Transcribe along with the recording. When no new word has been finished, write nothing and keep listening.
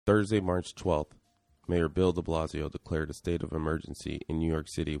Thursday, March 12th, Mayor Bill de Blasio declared a state of emergency in New York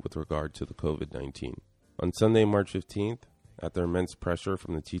City with regard to the COVID-19. On Sunday, March 15th, after immense pressure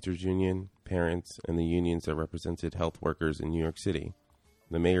from the teachers' union, parents, and the unions that represented health workers in New York City,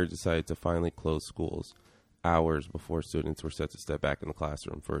 the mayor decided to finally close schools hours before students were set to step back in the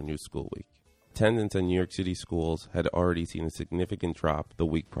classroom for a new school week. Attendance at New York City schools had already seen a significant drop the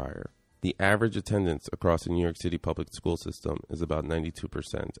week prior. The average attendance across the New York City public school system is about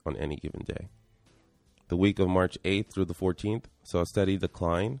 92% on any given day. The week of March 8th through the 14th saw a steady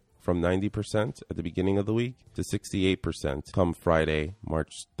decline from 90% at the beginning of the week to 68% come Friday,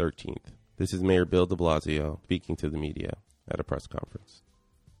 March 13th. This is Mayor Bill de Blasio speaking to the media at a press conference.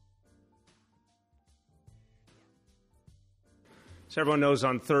 So everyone knows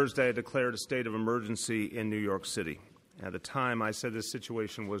on Thursday I declared a state of emergency in New York City. At the time, I said this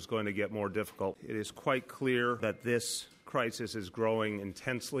situation was going to get more difficult. It is quite clear that this crisis is growing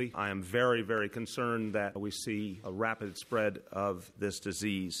intensely. I am very, very concerned that we see a rapid spread of this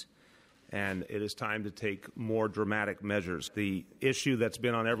disease, and it is time to take more dramatic measures. The issue that's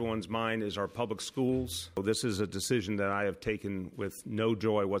been on everyone's mind is our public schools. This is a decision that I have taken with no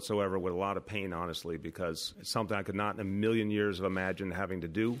joy whatsoever, with a lot of pain, honestly, because it's something I could not in a million years have imagined having to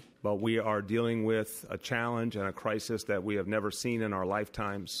do. But we are dealing with a challenge and a crisis that we have never seen in our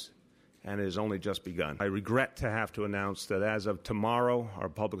lifetimes, and it has only just begun. I regret to have to announce that as of tomorrow, our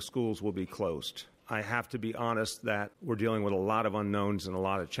public schools will be closed. I have to be honest that we're dealing with a lot of unknowns and a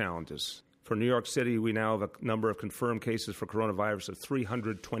lot of challenges. For New York City, we now have a number of confirmed cases for coronavirus of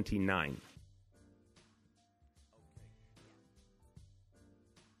 329.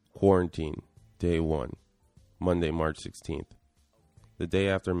 Quarantine, Day 1, Monday, March 16th. The day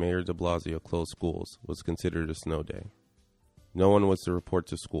after Mayor de Blasio closed schools was considered a snow day. No one was to report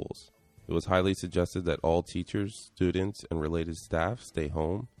to schools. It was highly suggested that all teachers, students, and related staff stay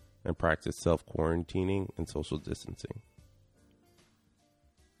home and practice self-quarantining and social distancing.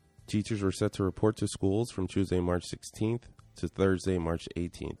 Teachers were set to report to schools from Tuesday, March 16th to Thursday, March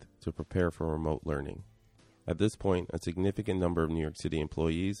 18th to prepare for remote learning. At this point, a significant number of New York City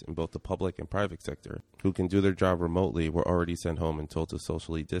employees in both the public and private sector who can do their job remotely were already sent home and told to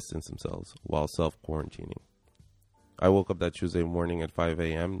socially distance themselves while self-quarantining. I woke up that Tuesday morning at 5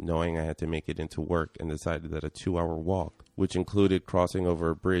 a.m. knowing I had to make it into work and decided that a 2-hour walk, which included crossing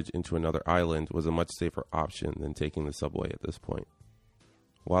over a bridge into another island, was a much safer option than taking the subway at this point.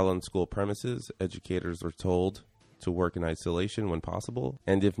 While on school premises, educators were told to work in isolation when possible,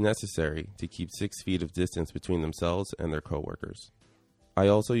 and if necessary, to keep 6 feet of distance between themselves and their coworkers. I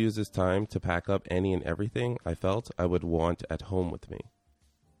also used this time to pack up any and everything I felt I would want at home with me.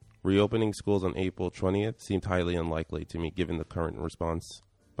 Reopening schools on April 20th seemed highly unlikely to me given the current response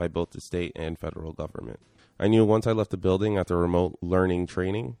by both the state and federal government. I knew once I left the building after remote learning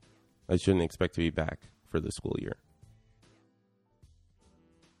training, I shouldn't expect to be back for the school year.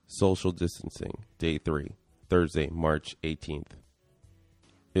 Social distancing, Day 3, Thursday, March 18th.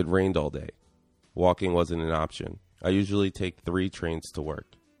 It rained all day. Walking wasn't an option. I usually take 3 trains to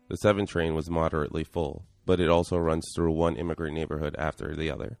work. The 7 train was moderately full, but it also runs through one immigrant neighborhood after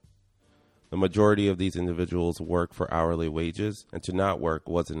the other. The majority of these individuals work for hourly wages, and to not work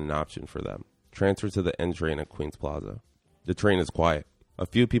wasn't an option for them. Transfer to the N train at Queens Plaza. The train is quiet. A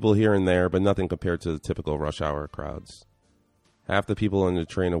few people here and there, but nothing compared to the typical rush hour crowds. Half the people on the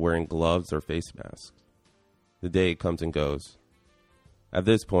train are wearing gloves or face masks. The day comes and goes. At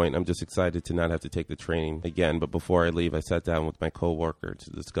this point, I'm just excited to not have to take the train again, but before I leave, I sat down with my coworker to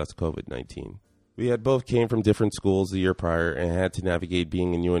discuss COVID-19. We had both came from different schools the year prior and had to navigate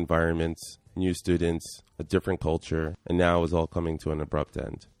being in new environments, new students, a different culture, and now it was all coming to an abrupt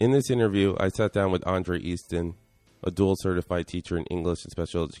end. In this interview, I sat down with Easton, a dual certified teacher in English and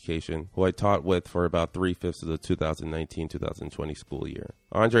special education, who I taught with for about 3/5 of the 2019-2020 school year.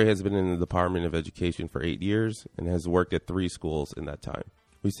 Andre has been in the Department of Education for 8 years and has worked at 3 schools in that time.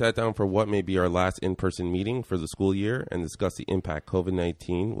 We sat down for what may be our last in-person meeting for the school year and discussed the impact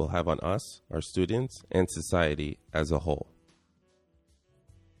COVID-19 will have on us, our students, and society as a whole.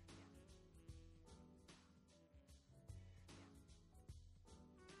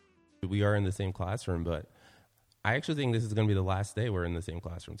 We are in the same classroom, but I actually think this is going to be the last day we're in the same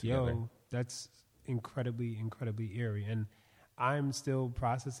classroom together. Yo, that's incredibly, incredibly eerie. And I'm still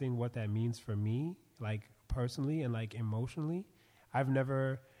processing what that means for me, like personally and like emotionally. I've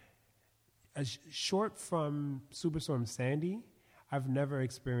never, short from Superstorm Sandy, I've never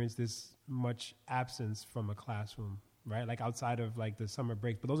experienced this much absence from a classroom, right? Like outside of like the summer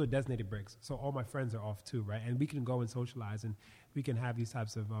breaks, but those are designated breaks. So all my friends are off too, right? And we can go and socialize and we can have these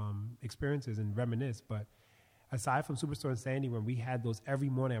types of experiences and reminisce. But aside from Superstorm Sandy, when we had those every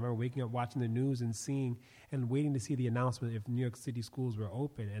morning, I remember waking up, watching the news and seeing and waiting to see the announcement if New York City schools were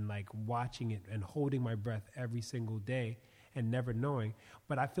open, and like watching it and holding my breath every single day and never knowing.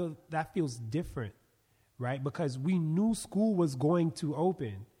 But I feel that feels different, right? Because we knew school was going to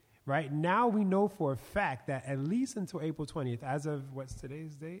open, right? Now we know for a fact that at least until April 20th, as of what's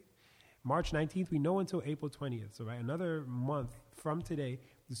today's date? March 19th, we know until April 20th. So, right, another month from today,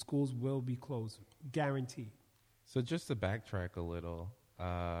 the schools will be closed, guaranteed. So just to backtrack a little,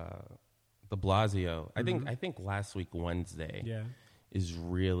 de Blasio, I think last week, Wednesday, is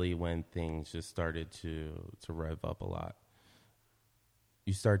really when things just started to rev up a lot.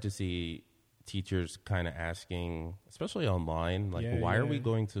 You start to see teachers kind of asking, especially online, like, why are we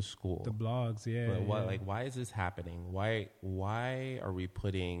going to school? The blogs, why is this happening? Why are we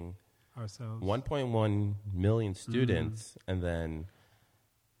putting ourselves 1.1 million students and then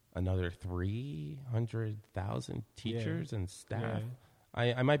another 300,000 teachers and staff?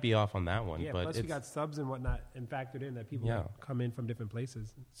 I might be off on that one, but plus you got subs and whatnot and factored in that people come in from different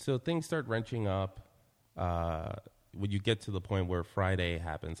places. So things start wrenching up when you get to the point where Friday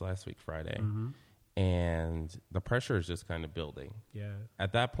happens, last week Friday, and the pressure is just kind of building.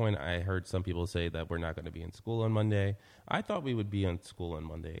 At that point, I heard some people say that we're not going to be in school on Monday. I thought we would be in school on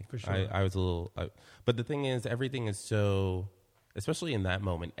Monday. For sure. I was a little, but the thing is, everything is so, especially in that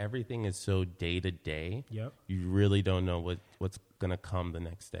moment, everything is so day to day. You really don't know what's going to come the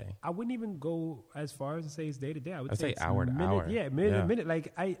next day. I wouldn't even go as far as to say it's day to day. I would say it's hour to hour. Yeah, minute to minute.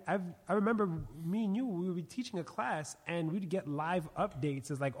 Like I remember me and you, we would be teaching a class and we'd get live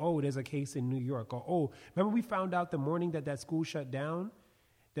updates. It's like, oh, there's a case in New York. Or, oh, remember we found out the morning that school shut down?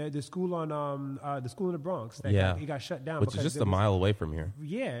 The school on the school in the Bronx. It got shut down. Which is just a mile away from here.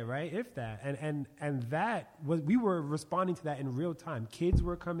 Yeah, right. If that. And that was, we were responding to that in real time. Kids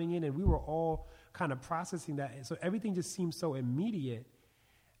were coming in and we were all kind of processing that. So everything just seems so immediate.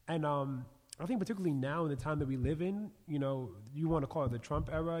 And I think particularly now in the time that we live in, you know, you want to call it the Trump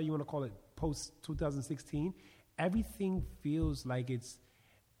era, you want to call it post 2016, everything feels like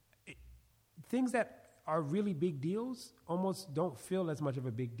things that are really big deals almost don't feel as much of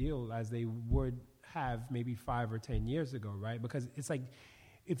a big deal as they would have maybe 5 or 10 years ago, right? Because it's like,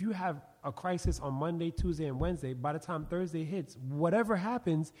 if you have a crisis on Monday, Tuesday, and Wednesday, by the time Thursday hits, whatever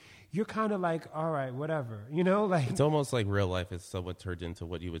happens, you're kind of like, all right, whatever, you know? Like, it's almost like real life is somewhat turned into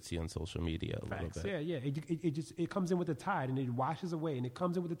what you would see on social media a little bit. Yeah. It comes in with the tide and it washes away, and it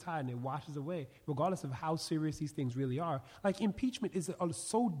comes in with the tide and it washes away, regardless of how serious these things really are. Like impeachment is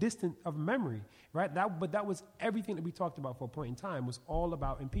so distant of memory, right? But that was everything that we talked about for a point in time was all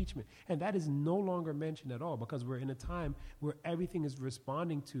about impeachment. And that is no longer mentioned at all because we're in a time where everything is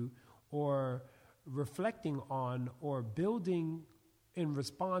responding to or reflecting on or building in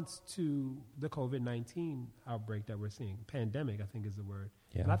response to the COVID-19 outbreak that we're seeing. Pandemic, I think, is the word.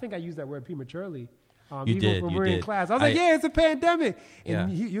 Yeah. And I think I used that word prematurely. When we were in class. I was like, it's a pandemic. And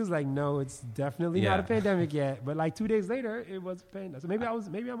he was like, no, it's definitely not a pandemic yet. But like 2 days later, it was a pandemic. So maybe I'm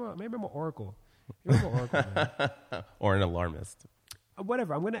an oracle. Maybe I'm an oracle, man. Or an alarmist.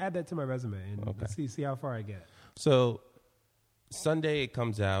 Whatever. I'm going to add that to my resume and see how far I get. So Sunday it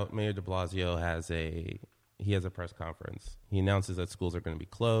comes out. Mayor de Blasio has a press conference. He announces that schools are going to be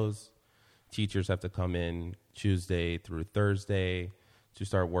closed. Teachers have to come in Tuesday through Thursday to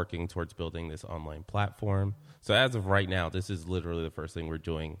start working towards building this online platform. So as of right now, this is literally the first thing we're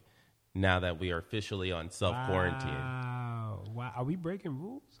doing now that we are officially on self-quarantine. Wow. Are we breaking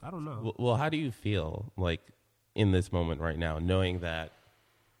rules? I don't know. Well, how do you feel like in this moment right now, knowing that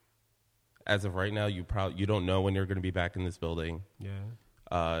as of right now, you don't know when you're going to be back in this building.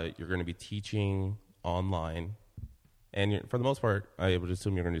 Yeah. You're going to be teaching online. And for the most part, I would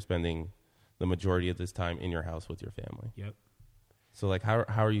assume you're going to be spending the majority of this time in your house with your family. Yep. So, like, how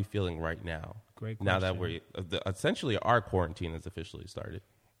are you feeling right now? Great question. Now that essentially our quarantine has officially started.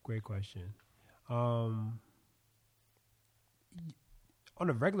 Great question. On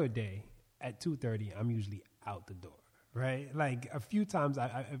a regular day at 2:30, I'm usually out the door. Right? Like a few times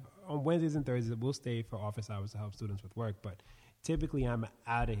on Wednesdays and Thursdays, we'll stay for office hours to help students with work, but typically I'm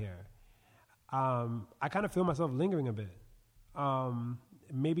out of here. I kind of feel myself lingering a bit.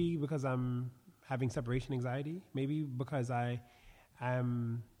 Maybe because I'm having separation anxiety, maybe because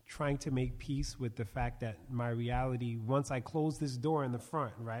I'm trying to make peace with the fact that my reality, once I close this door in the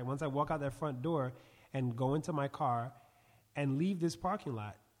front, right? Once I walk out that front door and go into my car and leave this parking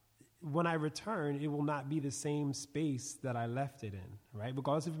lot, when I return, it will not be the same space that I left it in, right?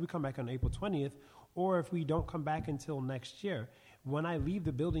 Regardless if we come back on April 20th or if we don't come back until next year. When I leave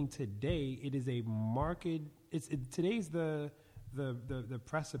the building today, it is a marked, today's the the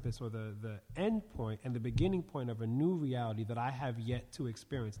precipice or the end point and the beginning point of a new reality that I have yet to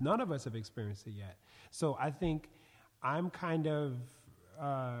experience. None of us have experienced it yet. So I think I'm kind of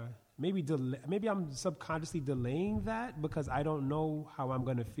maybe I'm subconsciously delaying that because I don't know how I'm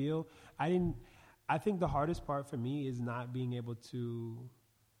going to feel. I think the hardest part for me is not being able to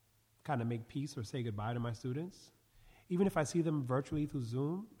kind of make peace or say goodbye to my students. Even if I see them virtually through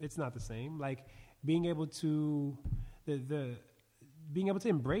Zoom, it's not the same. Like being able to being able to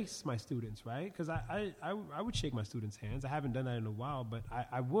embrace my students, right? Because I would shake my students' hands. I haven't done that in a while, but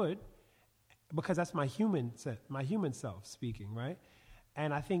I would, because that's my human self speaking, right?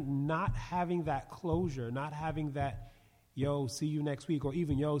 And I think not having that closure, not having that, yo, see you next week, or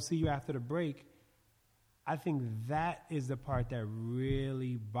even, yo, see you after the break, I think that is the part that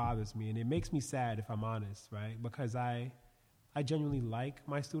really bothers me. And it makes me sad, if I'm honest, right? Because I genuinely like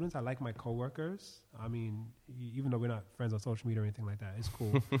my students. I like my coworkers. I mean, even though we're not friends on social media or anything like that, it's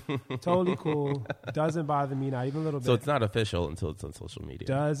cool. Totally cool. Doesn't bother me, not even a little bit. So it's not official until it's on social media.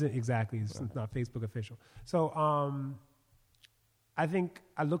 Doesn't, exactly. It's not Facebook official. So I think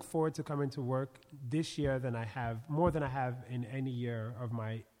I look forward to coming to work this year more than I have in any year of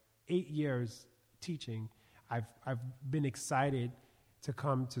my 8 years teaching. I've been excited to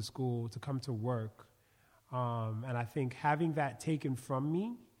come to school, to come to work. And I think having that taken from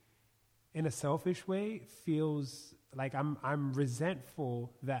me in a selfish way feels like I'm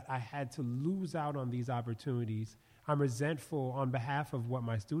resentful that I had to lose out on these opportunities. I'm resentful on behalf of what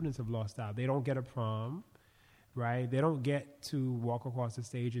my students have lost out. They don't get a prom, right? They don't get to walk across the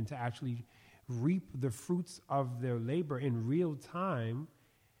stage and to actually reap the fruits of their labor in real time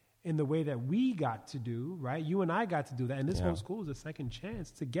in the way that we got to do, right? You and I got to do that. And this whole school is a second chance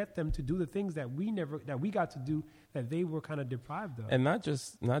to get them to do the things that we got to do that they were kind of deprived of. And not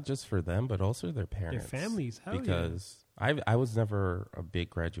just for them, but also their parents. Their families, hell because I was never a big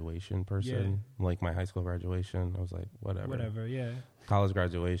graduation person. Like my high school graduation, I was like, whatever. Whatever, yeah. College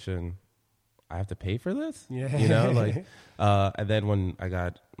graduation, I have to pay for this? Yeah. You know, like, and then when I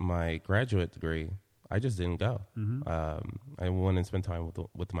got my graduate degree, I just didn't go. Mm-hmm. I went and spent time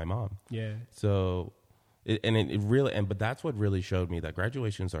with my mom. Yeah. So, but that's what really showed me that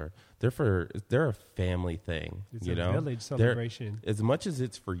graduations they're a family thing. It's you a know? village celebration. As much as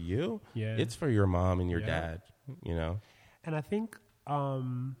it's for you, it's for your mom and your dad. You know. And I think part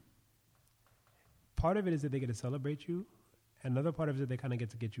of it is that they get to celebrate you. Another part of it is that they kind of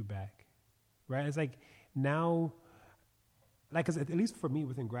get to get you back, right? It's like now. Like, 'cause at least for me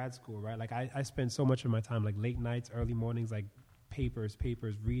within grad school, right? Like, I spend so much of my time, like, late nights, early mornings, like, papers,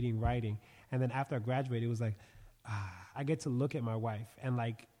 reading, writing. And then after I graduated, it was like, I get to look at my wife and,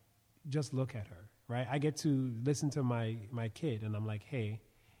 like, just look at her, right? I get to listen to my kid, and I'm like, hey,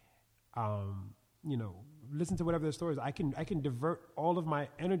 you know, listen to whatever their stories. I can divert all of my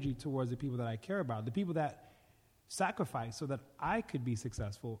energy towards the people that I care about, the people that sacrifice so that I could be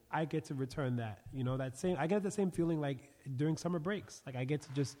successful. I get to return that, you know, I get the same feeling like during summer breaks. Like I get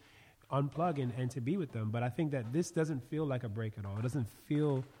to just unplug and to be with them. But I think that this doesn't feel like a break at all. It doesn't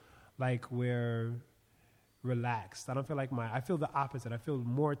feel like we're relaxed. I don't feel like I feel the opposite. I feel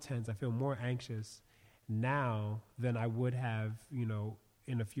more tense. I feel more anxious now than I would have, you know,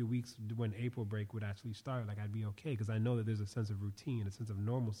 in a few weeks when April break would actually start. Like I'd be okay because I know that there's a sense of routine, a sense of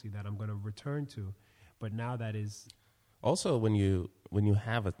normalcy that I'm going to return to. But now that is also when you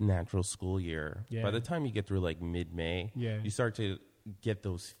have a natural school year, by the time you get through like mid-May, you start to get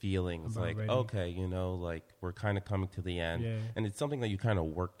those feelings like, ready. Okay, you know, like we're kind of coming to the end, and it's something that you kind of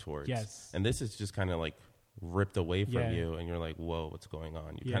work towards. Yes. And this is just kind of like ripped away from you, and you're like, whoa, what's going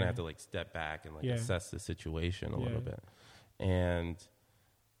on? You kind of have to like step back and like assess the situation a little bit. And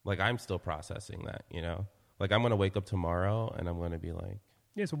like I'm still processing that, you know, like I'm gonna wake up tomorrow and I'm gonna be like.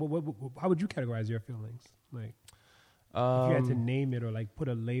 Yeah, so how would you categorize your feelings? Like, if you had to name it or like put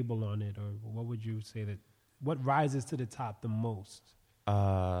a label on it, or what would you say what rises to the top the most?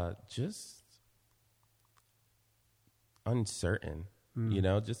 Just uncertain, you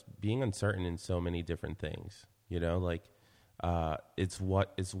know, just being uncertain in so many different things, you know, like, it's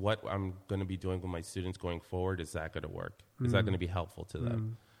what I'm going to be doing with my students going forward. Is that going to work? Is that going to be helpful to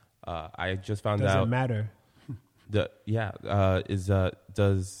them? I just found out. Doesn't matter.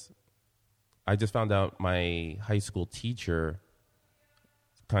 I just found out my high school teacher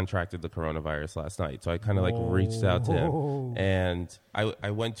contracted the coronavirus last night. So I kind of like reached out to him, and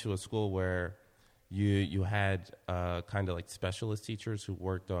I went to a school where you had kind of like specialist teachers who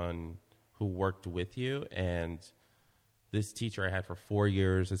worked with you, and this teacher I had for 4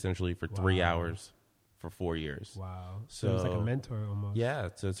 years, essentially for 3 hours for 4 years. Wow. So it was like a mentor almost. Yeah,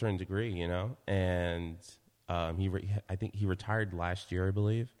 to a certain degree, you know, and I think he retired last year, I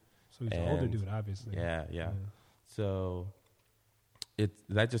believe. So he's an older dude, obviously. Yeah. So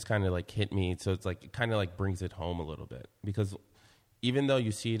that just kind of like hit me. So it's like it kind of like brings it home a little bit, because even though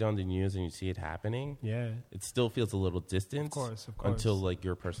you see it on the news and you see it happening, it still feels a little distant, of course. until like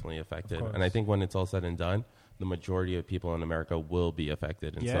you're personally affected. And I think when it's all said and done, the majority of people in America will be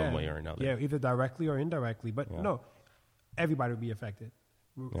affected in some way or another. Yeah, either directly or indirectly. But no, everybody will be affected.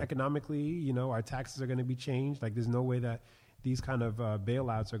 Economically, you know, our taxes are going to be changed. Like, there's no way that these kind of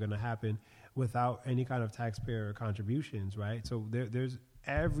bailouts are going to happen without any kind of taxpayer contributions, right? So there's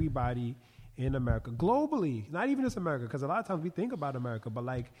everybody in America, globally, not even just America, because a lot of times we think about America, but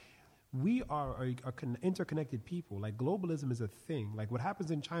like we are interconnected people. Like, globalism is a thing. Like, what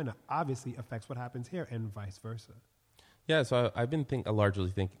happens in China obviously affects what happens here, and vice versa. Yeah, so I've been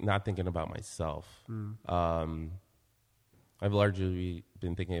not thinking about myself. I've largely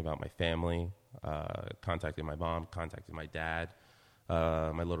been thinking about my family, contacting my mom, contacting my dad.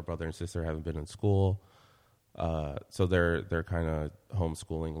 My little brother and sister haven't been in school. So they're kind of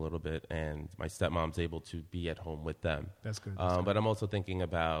homeschooling a little bit, and my stepmom's able to be at home with them. That's good. But I'm also thinking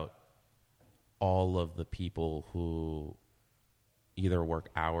about all of the people who either work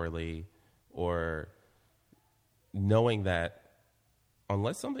hourly, or knowing that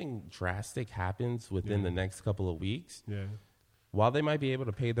unless something drastic happens within the next couple of weeks, while they might be able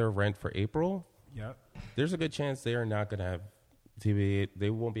to pay their rent for April, there's a good chance they are not going to have they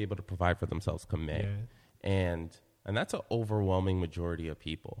won't be able to provide for themselves come May. And that's an overwhelming majority of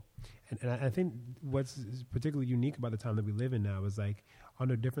people. And I think what's particularly unique about the time that we live in now is, like,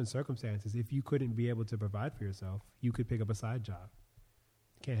 under different circumstances, if you couldn't be able to provide for yourself, you could pick up a side job.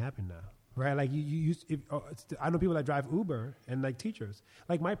 It can't happen now, right? Like, I know people that drive Uber, and like teachers.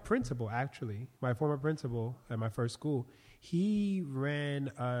 Like, my principal, actually, my former principal at my first school, he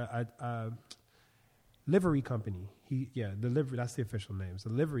ran a livery company. That's the official name. It's a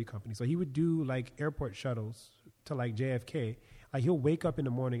livery company. So he would do like airport shuttles to like JFK. Like, he'll wake up in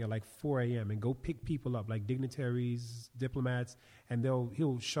the morning at like 4 a.m. and go pick people up, like dignitaries, diplomats, and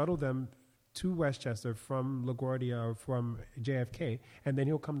he'll shuttle them to Westchester from LaGuardia or from JFK, and then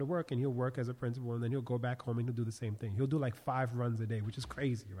he'll come to work, and he'll work as a principal, and then he'll go back home and he'll do the same thing. He'll do like 5 runs a day, which is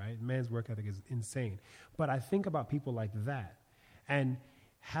crazy, right? Man's work ethic is insane. But I think about people like that, and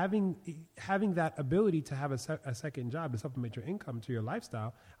having that ability to have a second job to supplement your income to your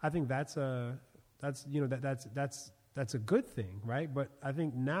lifestyle, I think that's a good thing, right? But I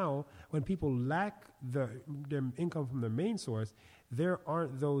think now when people lack their income from their main source, there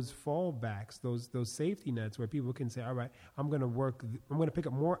aren't those fallbacks, those safety nets where people can say, all right, I'm going to pick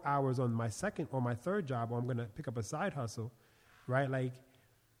up more hours on my second or my third job, or I'm going to pick up a side hustle, right? Like,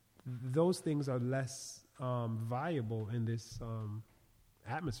 those things are less viable in this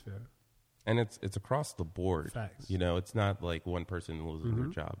atmosphere. And it's across the board. Facts. You know, it's not like one person losing their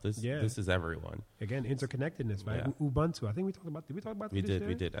job. This is everyone. Again, interconnectedness, right? Yeah. Ubuntu. I think we talked about. Did we talk about this?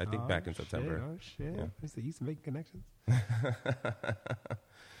 We did. I think back in September. Oh shit! Yeah. It's the Easton making connections.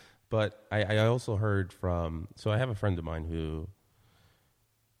 But I also heard from. So I have a friend of mine who.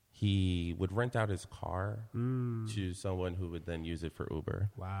 He would rent out his car to someone who would then use it for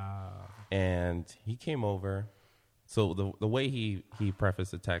Uber. Wow. And he came over. So the way he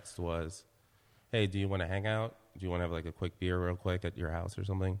prefaced the text was, hey, do you want to hang out? Do you want to have like a quick beer real quick at your house or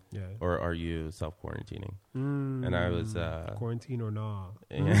something? Yeah. Or are you self-quarantining? And I was... quarantine or nah?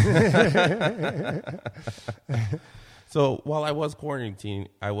 So while I was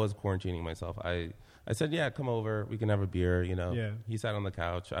quarantining myself, I said, yeah, come over. We can have a beer, you know. Yeah. He sat on the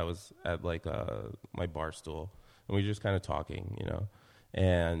couch. I was at like my bar stool. And we were just kind of talking, you know.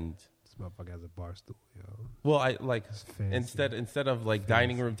 And... This motherfucker has a bar stool, yo. Well, I like instead of like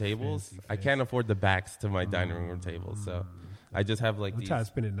dining room tables, fancy. I can't afford the backs to my dining room tables, so I just have like. I'm trying to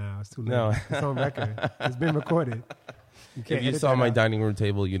spin it now. It's too late. No, it's on record. It's been recorded. If you saw my dining room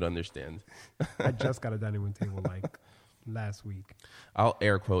table, you'd understand. I just got a dining room table like last week. I'll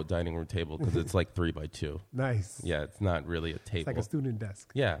air quote dining room table because it's like 3x2. Nice. Yeah, it's not really a table. It's like a student desk.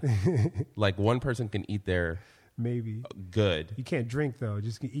 Yeah, like one person can eat there. Maybe. Good. You can't drink, though.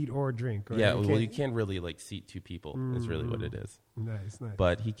 Just eat or drink. Right? Yeah, you can't really, like, seat 2 people. Is really what it is. Nice.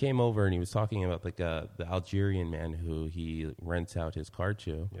 But he came over and he was talking about, like, the Algerian man who he rents out his car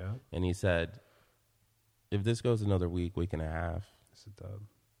to. Yeah. And he said, if this goes another week and a half,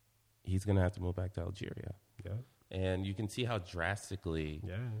 he's going to have to move back to Algeria. Yeah. And you can see how drastically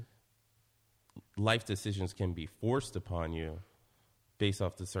life decisions can be forced upon you based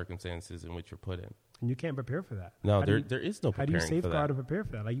off the circumstances in which you're put in. And you can't prepare for that. No, there is no preparing for that. How do you safeguard and prepare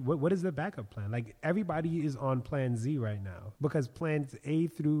for that? Like, what is the backup plan? Like, everybody is on plan Z right now because plans A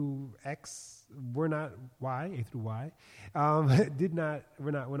through X were not Y, A through Y,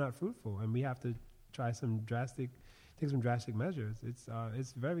 we're not fruitful. And we have to try take some drastic measures.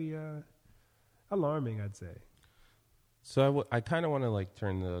 It's very alarming, I'd say. So I kind of want to like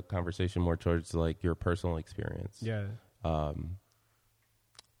turn the conversation more towards like your personal experience. Yeah.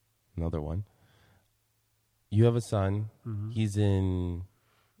 Another one. You have a son. Mm-hmm. He's in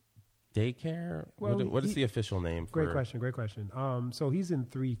daycare. Well, what is the official name for? Great question. So he's in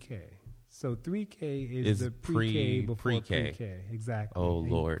 3K. So 3K is the pre-K before pre-K. Exactly. Oh,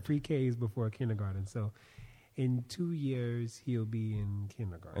 Lord. Pre-K is before kindergarten. So in 2 years, he'll be in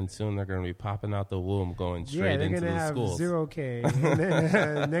kindergarten. And soon they're going to be popping out the womb going straight into the schools. Yeah, they're going to have 0K and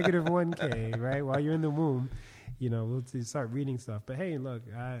then negative 1K, right? While you're in the womb, we'll start reading stuff. But hey, look,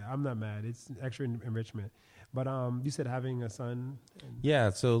 I'm not mad. It's extra enrichment. But you said having a son. Yeah,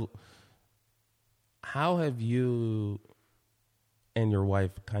 so how have you and your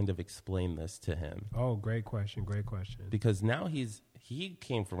wife kind of explained this to him? Oh, great question. Because now he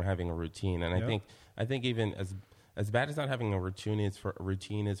came from having a routine, and yep. I think even as bad as not having a routine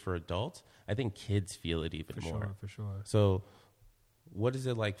is for adults, I think kids feel it even more. For sure. So what is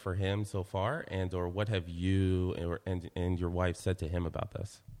it like for him so far, or what have you and your wife said to him about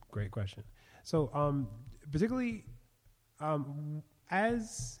this? Great question. So particularly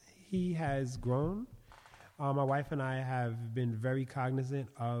as he has grown, my wife and I have been very cognizant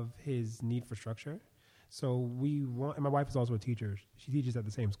of his need for structure. So and my wife is also a teacher. She teaches at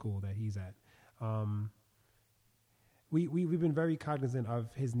the same school that he's at. We've been very cognizant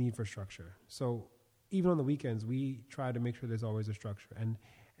of his need for structure. So even on the weekends, we try to make sure there's always a structure.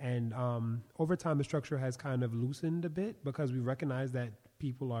 And over time, the structure has kind of loosened a bit because we recognize that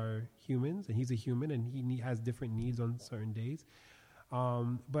people are humans, and he's a human, and he has different needs on certain days.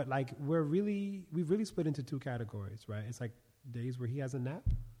 But like we've really split into two categories, right? It's like days where he has a nap,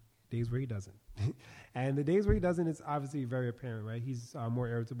 days where he doesn't. And the days where he doesn't, it's obviously very apparent, right? He's more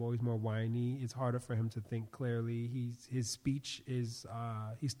irritable, he's more whiny. It's harder for him to think clearly. His speech is,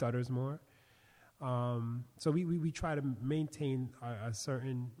 he stutters more. So we try to maintain a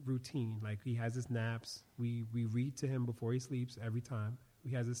certain routine. Like he has his naps. We read to him before he sleeps every time.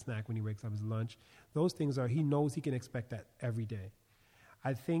 He has his snack when he wakes up, his lunch. Those things he knows he can expect that every day.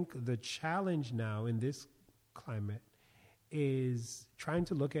 I think the challenge now in this climate is trying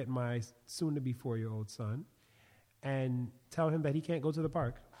to look at my soon-to-be 4-year-old son and tell him that he can't go to the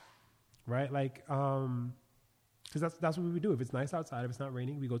park, right? Like, because that's what we would do. If it's nice outside, if it's not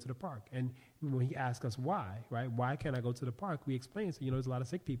raining, we go to the park. And when he asks us why, right? Why can't I go to the park? We explain, so there's a lot of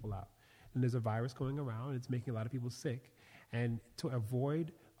sick people out. And there's a virus going around. It's making a lot of people sick. And to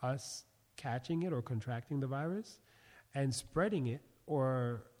avoid us catching it or contracting the virus and spreading it,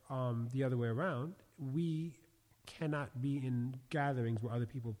 or the other way around, we cannot be in gatherings where other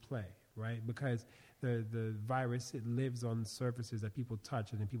people play, right? Because the virus, it lives on surfaces that people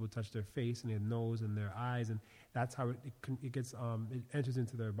touch, and then people touch their face and their nose and their eyes, and that's how it gets it enters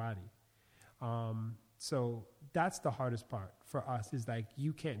into their body. So that's the hardest part for us, is like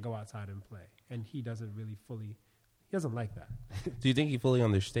you can't go outside and play, and he doesn't really he doesn't like that. Do you think he fully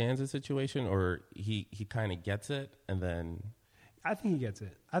understands the situation, or he kind of gets it and then? I think he gets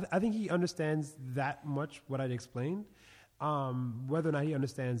it. I think he understands that much what I'd explained. Whether or not he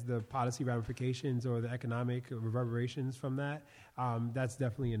understands the policy ramifications or the economic reverberations from that, that's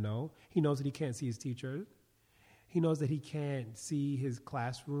definitely a no. He knows that he can't see his teacher. He knows that he can't see his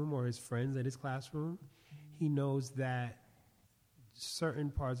classroom or his friends at his classroom. He knows that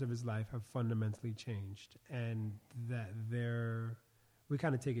certain parts of his life have fundamentally changed, and that we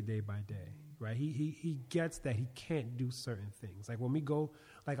kind of take it day by day, right? He gets that he can't do certain things. Like when we go,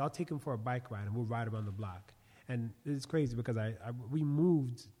 like I'll take him for a bike ride and we'll ride around the block. And it's crazy because we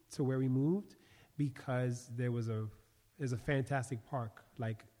moved to where we moved because there's a fantastic park.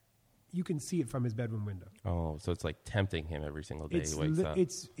 Like you can see it from his bedroom window. Oh, so it's like tempting him every single day he wakes up.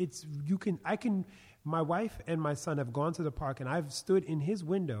 My wife and my son have gone to the park, and I've stood in his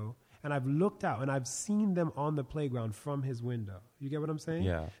window and I've looked out and I've seen them on the playground from his window. You get what I'm saying?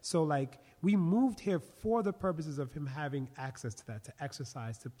 Yeah. So like we moved here for the purposes of him having access to that, to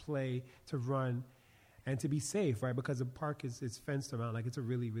exercise, to play, to run, and to be safe, right? Because the park is fenced around. Like it's a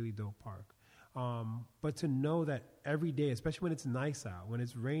really, really dope park. But to know that every day, especially when it's nice out, when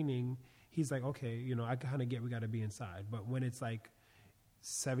it's raining, he's like, okay, I kind of get we got to be inside. But when it's like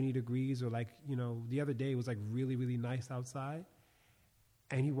 70 degrees or like, the other day it was like really, really nice outside,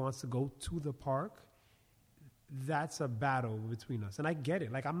 and he wants to go to the park, that's a battle between us. And I get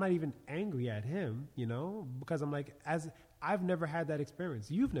it. Like, I'm not even angry at him, you know, because I'm like, I've never had that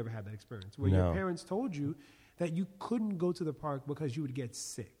experience. You've never had that experience where your parents told you that you couldn't go to the park because you would get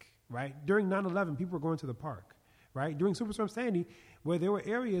sick, right? During 9/11, people were going to the park, right? During Superstorm Sandy, where there were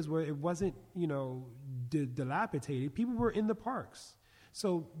areas where it wasn't, you know, dilapidated, people were in the parks.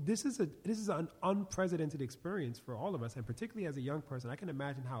 So this is an unprecedented experience for all of us, and particularly as a young person, I can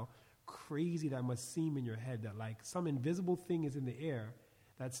imagine how crazy that must seem in your head, that like some invisible thing is in the air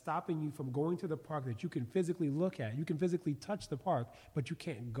that's stopping you from going to the park that you can physically look at. You can physically touch the park, but you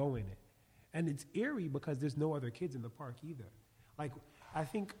can't go in it. And it's eerie because there's no other kids in the park either. Like, I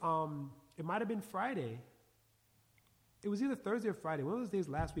think it might have been Friday. It was either Thursday or Friday. One of those days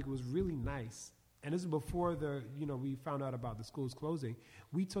last week, it was really nice. And this is before we found out about the schools closing.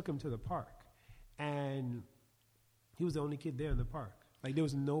 We took him to the park, and he was the only kid there in the park. Like, there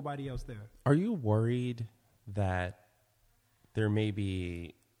was nobody else there. Are you worried that there may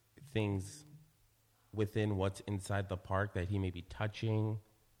be things within what's inside the park that he may be touching?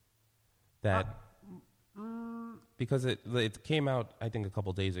 Because it came out, I think, a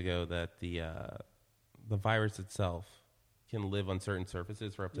couple days ago that the virus itself can live on certain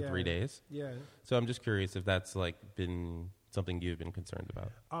surfaces for up to 3 days. Yeah. So I'm just curious if that's like been something you've been concerned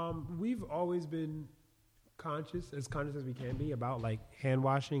about. We've always been conscious as we can be about like hand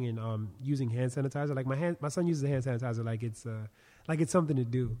washing and using hand sanitizer. Like my son uses hand sanitizer like it's something to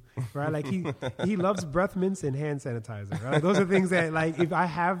do, right? Like he loves breath mints and hand sanitizer. Right? Like those are things that like if I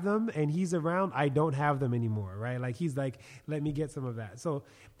have them and he's around, I don't have them anymore, right? Like he's like, let me get some of that. So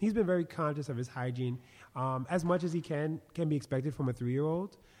he's been very conscious of his hygiene, as much as he can be expected from a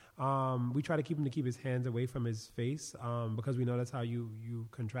 3-year-old. We try to keep his hands away from his face because we know that's how you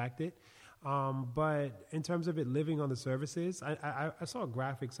contract it. But in terms of it living on the surfaces, I saw a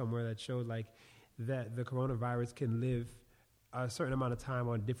graphic somewhere that showed like that the coronavirus can live a certain amount of time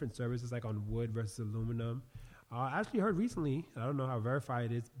on different surfaces, like on wood versus aluminum. I actually heard recently, I don't know how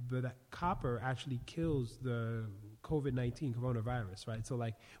verified it is, but that copper actually kills the COVID-19 coronavirus, right? So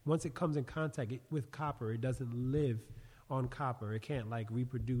like once it comes in contact with copper, it doesn't live on copper. It can't like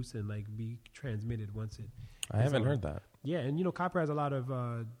reproduce and like be transmitted once it. I haven't heard that. Yeah, and you know, copper has a lot of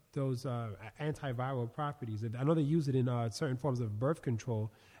those antiviral properties. I know they use it in certain forms of birth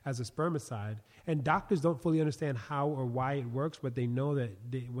control as a spermicide. And doctors don't fully understand how or why it works, but they know that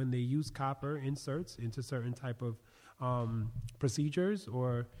when they use copper inserts into certain type of procedures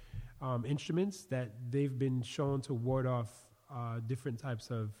or instruments, that they've been shown to ward off different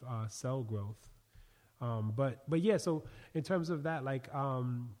types of cell growth. But yeah, so in terms of that, like I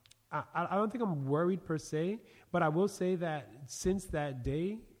don't think I'm worried per se, but I will say that since that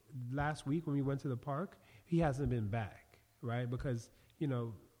day last week when we went to the park, he hasn't been back, right? Because, you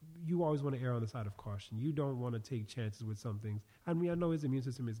know, you always want to err on the side of caution. You don't want to take chances with some things. I mean, I know his immune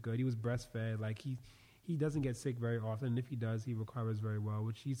system is good. He was breastfed. Like, he doesn't get sick very often. And if he does, he recovers very well,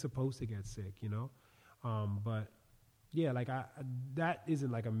 which he's supposed to get sick, you know? But, yeah, like, that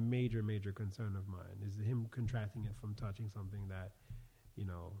isn't, like, a major, major concern of mine, is him contracting it from touching something that, you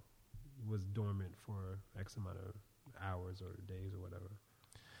know, was dormant for X amount of hours or days or whatever.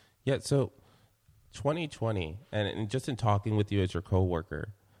 Yeah, so 2020, and just in talking with you as your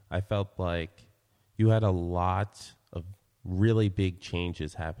coworker, I felt like you had a lot of really big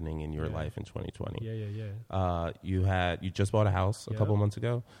changes happening in your life in 2020. Yeah. You just bought a house a couple months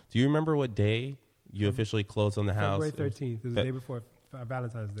ago. Do you remember what day you officially closed on the house? February 13th. It was the day before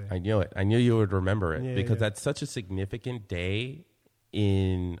Valentine's Day. I knew it. I knew you would remember it because that's such a significant day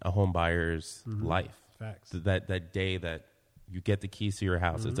in a home buyer's life. Facts. That day that you get the keys to your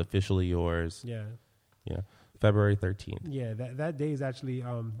house, it's officially yours. Yeah. Yeah. February 13th. Yeah, that day is actually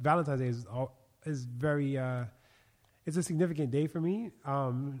Valentine's Day is very it's a significant day for me.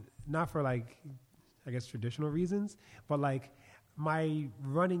 Not for like I guess traditional reasons, but like my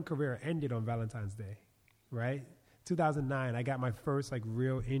running career ended on Valentine's Day, right? 2009, I got my first like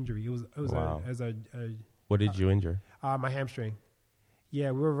real injury. It was wow. a What did you injure? My hamstring.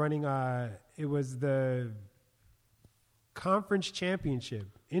 Yeah, we were running. It was the conference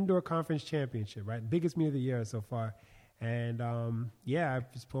championship, indoor conference championship, right? Biggest meet of the year so far. And I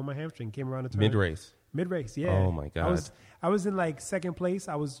just pulled my hamstring, came around the turn. Mid race, yeah. Oh my God. I was in like second place.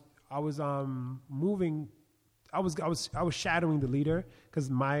 I was moving. I was shadowing the leader because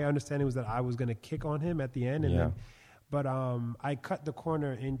my understanding was that I was going to kick on him at the end, and but I cut the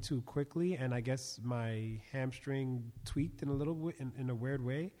corner in too quickly, and I guess my hamstring tweaked in a weird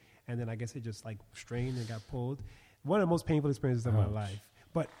way, and then I guess it just like strained and got pulled. One of the most painful experiences of my life.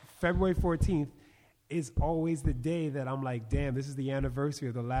 But February 14th is always the day that I'm like, damn, this is the anniversary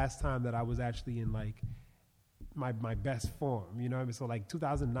of the last time that I was actually in like my best form. You know what I mean? So like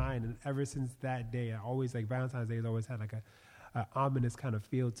 2009, and ever since that day, I always like Valentine's Day has always had like a ominous kind of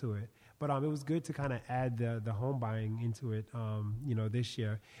feel to it. But it was good to kind of add the home buying into it, this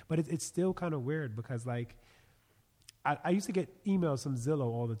year. But it's still kind of weird because like I used to get emails from Zillow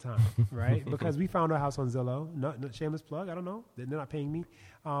all the time, right? Because we found our house on Zillow. Not shameless plug. I don't know. They're not paying me,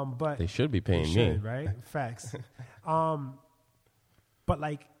 but they should be paying me, me, right? Facts. But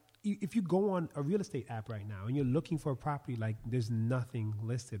like, if you go on a real estate app right now and you're looking for a property, like there's nothing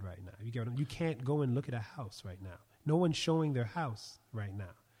listed right now. You can't go and look at a house right now. No one's showing their house right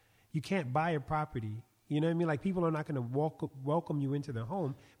now. You can't buy a property. You know what I mean? Like people are not going to welcome you into their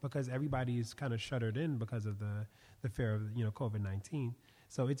home because everybody is kind of shuttered in because of the fear of COVID-19.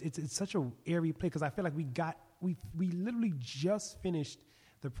 So it's such a eerie place because I feel like we literally just finished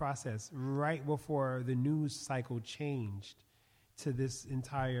the process right before the news cycle changed to this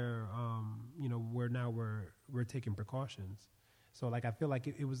entire where now we're taking precautions. So like I feel like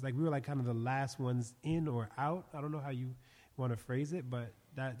it was like we were like kind of the last ones in or out. I don't know how you want to phrase it, but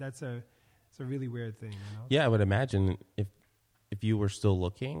it's a really weird thing. Yeah, I would imagine if you were still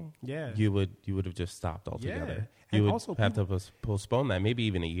looking, you would have just stopped altogether. Yeah. You would also have to postpone that, maybe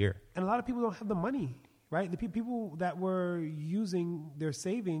even a year. And a lot of people don't have the money, right? The people that were using their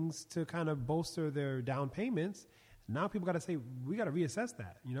savings to kind of bolster their down payments, now people got to say, we got to reassess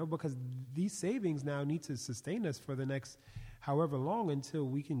that, because these savings now need to sustain us for the next however long until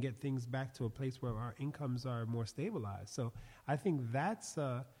we can get things back to a place where our incomes are more stabilized. So I think that's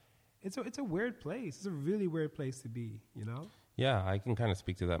it's a weird place. It's a really weird place to be, Yeah, I can kind of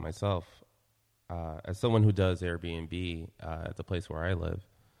speak to that myself. As someone who does Airbnb at the place where I live,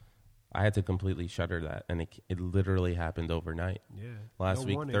 I had to completely shutter that, and it literally happened overnight. Yeah. Last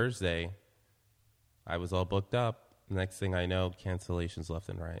week, Thursday, I was all booked up. Next thing I know, cancellations left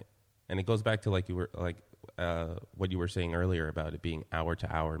and right. And it goes back to what you were saying earlier about it being hour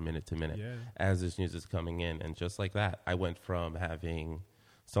to hour, minute to minute, as this news is coming in. And just like that, I went from having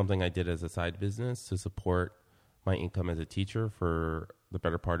something I did as a side business to support my income as a teacher for the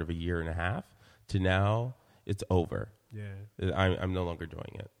better part of a year and a half to now it's over. Yeah. I'm no longer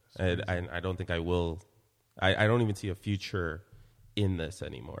doing it. And I don't think I will. I don't even see a future in this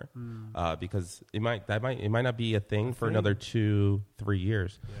anymore because it might not be a thing for another 2-3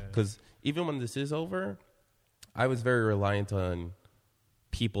 years. Because even when this is over, I was very reliant on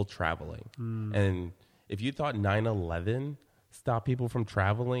people traveling. And if you thought 9/11 stopped people from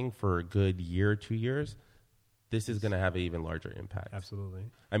traveling for a good year, 2 years, this is going to have an even larger impact. Absolutely.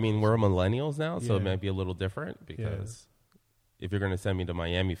 I mean, we're millennials now, so it might be a little different because if you're going to send me to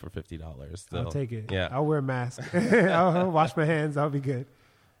Miami for $50, I'll take it. Yeah. I'll wear a mask. I'll wash my hands. I'll be good.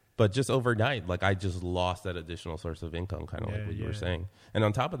 But just overnight, like I just lost that additional source of income, kind of like what you were saying. And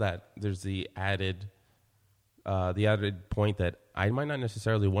on top of that, there's the added point that I might not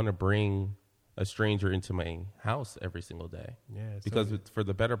necessarily want to bring a stranger into my house every single day. Yeah. Because for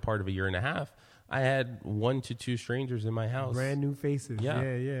the better part of a year and a half, I had 1 to 2 strangers in my house. Brand new faces. Yeah.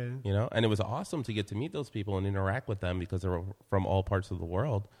 And it was awesome to get to meet those people and interact with them because they're from all parts of the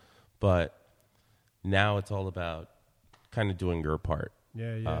world. But now it's all about kind of doing your part. To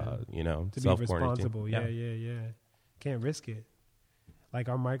be responsible. Yeah. Can't risk it. Like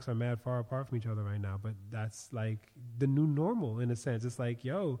our mics are mad far apart from each other right now, but that's like the new normal in a sense. It's like,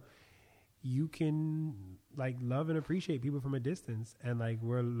 you can like love and appreciate people from a distance, and like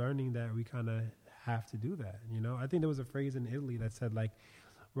we're learning that we kind of have to do that. I think there was a phrase in Italy that said like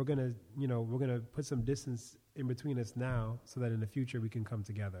we're gonna put some distance in between us now so that in the future we can come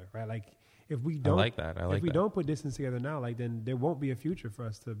together, right? Like if we don't, if we don't put distance together now, like then there won't be a future for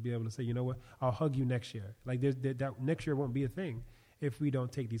us to be able to say, you know what, I'll hug you next year. Like that next year won't be a thing if we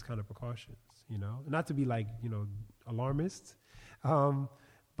don't take these kind of precautions. Not to be like alarmist.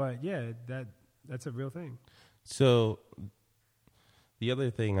 But yeah, that's a real thing. So the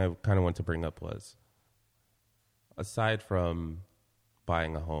other thing I kind of want to bring up was, aside from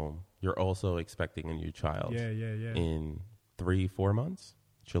buying a home, you're also expecting a new child. Yeah. In 3-4 months?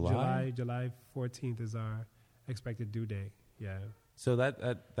 July 14th is our expected due date. Yeah. So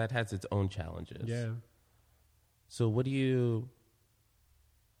that has its own challenges. Yeah. So what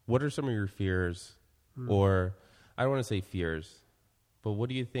are some of your fears, or I don't want to say fears, but what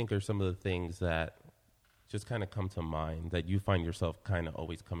do you think are some of the things that just kind of come to mind that you find yourself kind of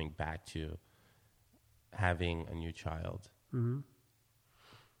always coming back to having a new child in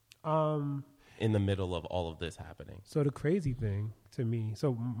the middle of all of this happening? So the crazy thing to me,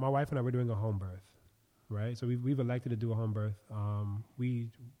 so my wife and I were doing a home birth, right? So we've elected to do a home birth.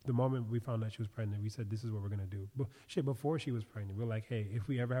 The moment we found out she was pregnant, we said, this is what we're going to do. Before she was pregnant, we were like, hey, if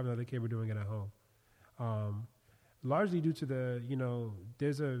we ever have another kid, we're doing it at home. largely due to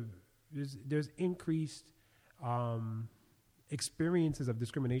there's increased experiences of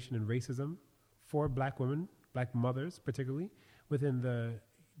discrimination and racism for Black women, Black mothers particularly, within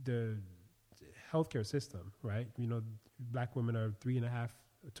the healthcare system, right? Black women are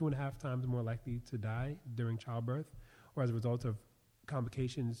 2.5 times more likely to die during childbirth or as a result of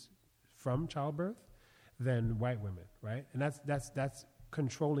complications from childbirth than white women, right? And that's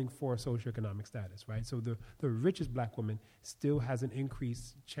controlling for socioeconomic status, right? So the richest Black woman still has an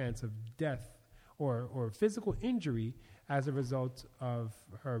increased chance of death or physical injury as a result of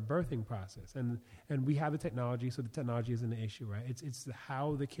her birthing process. And we have the technology, so the technology isn't an issue, right? It's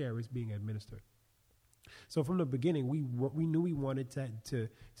how the care is being administered. So from the beginning, we knew we wanted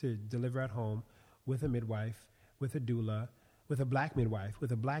to deliver at home with a midwife, with a doula, with a Black midwife,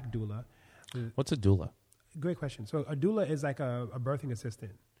 with a Black doula. What's a doula? Great question. So a doula is like a birthing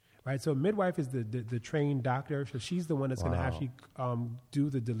assistant, right? So midwife is the trained doctor. So she's the one that's going to actually do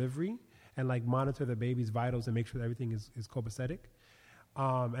the delivery and like monitor the baby's vitals and make sure that everything is copacetic.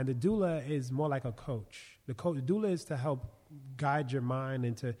 And the doula is more like a coach. The doula is to help guide your mind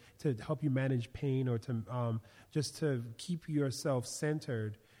and to help you manage pain or to just to keep yourself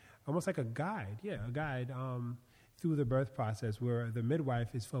centered, almost like a guide. Yeah, a guide through the birth process, where the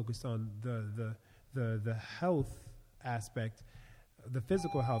midwife is focused on the health aspect, the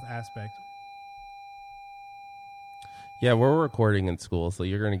physical health aspect. Yeah, we're recording in school, so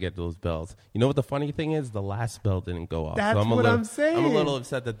you're going to get those bells. You know what the funny thing is? The last bell didn't go off. That's what I'm saying. I'm a little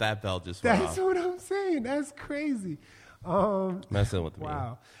upset that bell just went off. That's what I'm saying. That's crazy. Messing with me.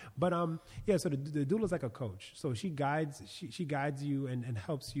 Wow. But yeah, so the doula is like a coach. So she guides you and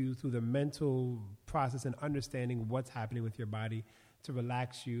helps you through the mental process and understanding what's happening with your body to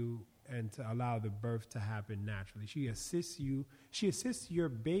relax you and to allow the birth to happen naturally. She assists your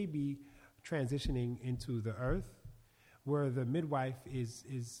baby transitioning into the earth, where the midwife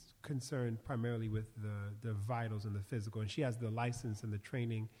is concerned primarily with the vitals and the physical, and she has the license and the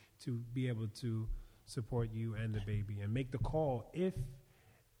training to be able to support you and the baby and make the call if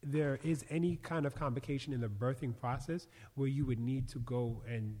there is any kind of complication in the birthing process where you would need to go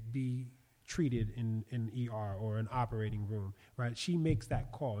and be treated in ER or an operating room, right? She makes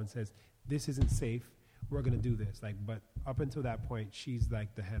that call and says, this isn't safe, we're going to do this. But up until that point, she's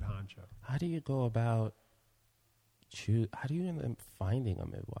like the head honcho. How do you go about how do you end up finding a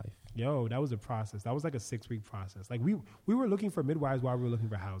midwife? Yo, that was a process. That was like a 6-week process. Like we were looking for midwives while we were looking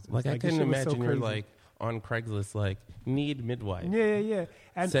for houses. Like I couldn't imagine you're like on Craigslist, like need midwife. Yeah.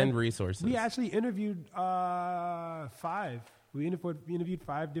 And send resources. We actually interviewed 5. We interviewed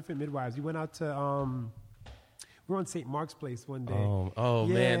 5 different midwives. We went out to we were on St. Mark's Place one day. Oh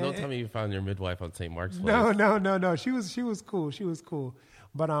yeah. Man! Don't tell me you found your midwife on St. Mark's Place. No. She was cool.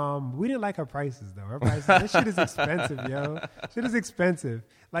 But we didn't like her prices though. Her prices, this shit is expensive, yo. Shit is expensive.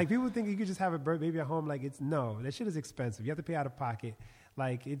 Like people think you could just have a baby at home. Like that shit is expensive. You have to pay out of pocket.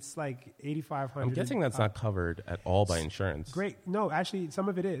 Like it's like $8,500. I'm guessing that's not covered at all by insurance. Great. No, actually, some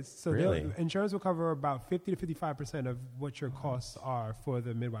of it is. So really? Insurance will cover about 50 to 55% of what your costs are for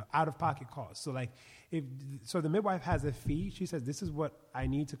the midwife, out of pocket costs. So like, the midwife has a fee. She says, this is what I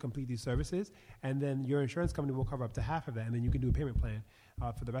need to complete these services. And then your insurance company will cover up to half of that. And then you can do a payment plan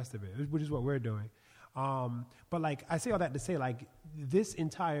for the rest of it, which is what we're doing. But like, I say all that to say, like, this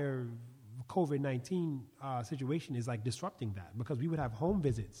entire COVID-19 situation is like disrupting that, because we would have home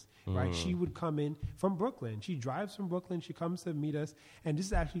visits, right? She would come in from Brooklyn. She drives from Brooklyn. She comes to meet us. And this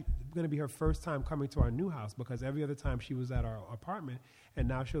is actually going to be her first time coming to our new house, because every other time she was at our apartment, and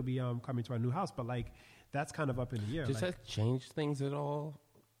now she'll be coming to our new house. But like, that's kind of up in the air. Does that change things at all?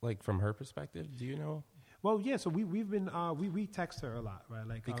 Like from her perspective, do you know? Well, yeah. So we've been we text her a lot, right?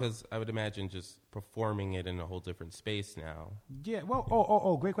 Like because I would imagine just performing it in a whole different space now. Yeah.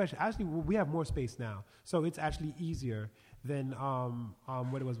 Well, great question. Actually, we have more space now, so it's actually easier than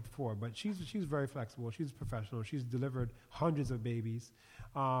what it was before. But she's very flexible. She's professional. She's delivered hundreds of babies,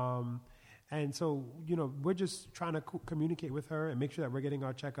 and so we're just trying to communicate with her and make sure that we're getting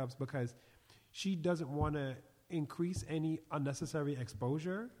our checkups, because she doesn't want to increase any unnecessary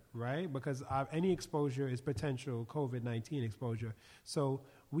exposure, right? Because any exposure is potential COVID-19 exposure. So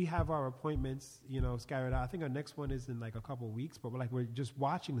we have our appointments, scattered out. I think our next one is in like a couple of weeks, but we're just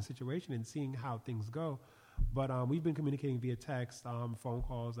watching the situation and seeing how things go. But we've been communicating via text, phone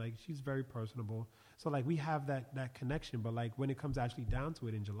calls. Like, she's very personable. So like, we have that connection. But like, when it comes actually down to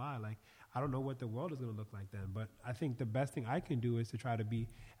it in July, like, I don't know what the world is going to look like then. But I think the best thing I can do is to try to be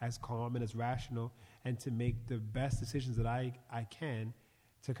as calm and as rational, and to make the best decisions that I can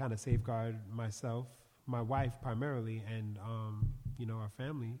to kind of safeguard myself, my wife primarily, and our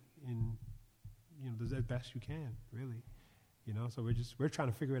family the best you can, really. So we're trying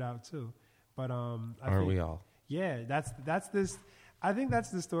to figure it out too. But Aren't we all? Yeah, that's this. I think that's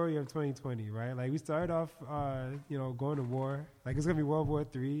the story of 2020, right? Like we started off, going to war. Like it's gonna be World War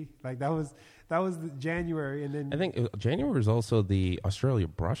III. Like that was January, and then I think January was also the Australia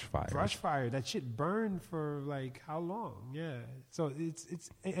brush fire. Brush fire. That shit burned for like how long? Yeah. So it's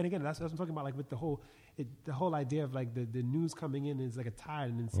and again that's what I'm talking about. Like with the whole idea of like the news coming in is like a tide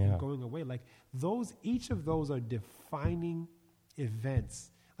and it's going away. Like each of those are defining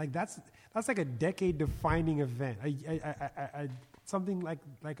events. Like that's like a decade defining event. Something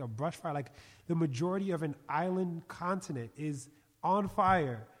like a brush fire, like the majority of an island continent is on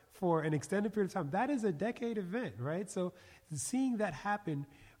fire for an extended period of time. That is a decade event, right? So seeing that happen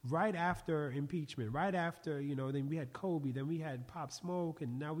right after impeachment, right after, then we had Kobe, then we had Pop Smoke,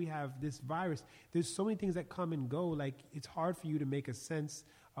 and now we have this virus. There's so many things that come and go. Like it's hard for you to make a sense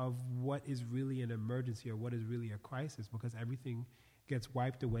of what is really an emergency or what is really a crisis because everything gets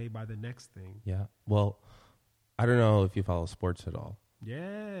wiped away by the next thing. Yeah. Well, I don't know if you follow sports at all.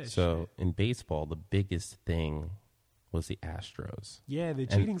 Yeah. So in baseball, the biggest thing was the Astros. Yeah, the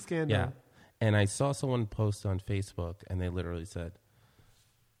cheating scandal. Yeah. And I saw someone post on Facebook, and they literally said,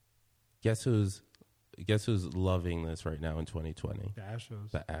 guess who's loving this right now in 2020? The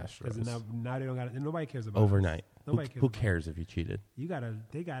Astros. The Astros. Because now they don't got it. Nobody cares about overnight. Nobody Who cares if you cheated?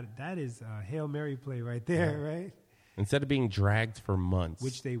 That is a Hail Mary play right there, right? Instead of being dragged for months,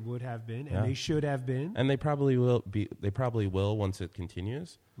 which they would have been, and they should have been, and they probably will be. They probably will once it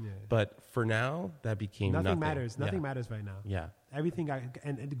continues. Yeah. But for now, that became nothing. Matters. Nothing matters right now. Yeah. Everything got,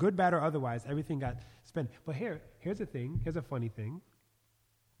 and good, bad, or otherwise, everything got spent. But here's the thing. Here's a funny thing.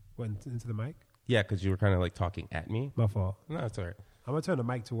 Went into the mic. Yeah, because you were kind of like talking at me. My fault. No, it's all right. I'm gonna turn the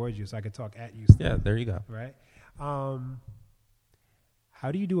mic towards you so I can talk at you. Yeah, there you go. Right. How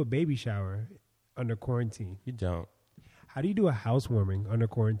do you do a baby shower under quarantine? You don't. How do you do a housewarming under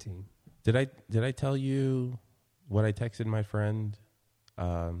quarantine? Did I tell you what I texted my friend?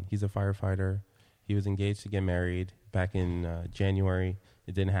 He's a firefighter. He was engaged to get married back in January.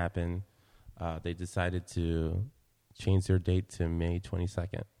 It didn't happen. They decided to change their date to May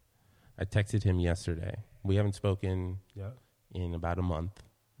 22nd. I texted him yesterday. We haven't spoken in about a month.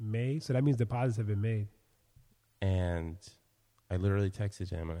 May? So that means deposits have been made. And I literally texted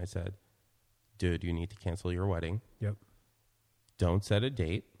him and I said, dude, you need to cancel your wedding. Yep. Don't set a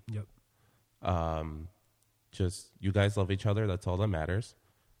date. Yep. Just you guys love each other. That's all that matters.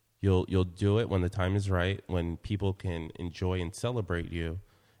 You'll do it when the time is right, when people can enjoy and celebrate you,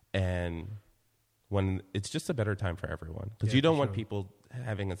 and when it's just a better time for everyone. Because you don't want people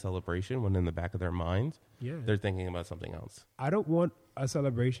having a celebration when in the back of their mind, they're thinking about something else. I don't want a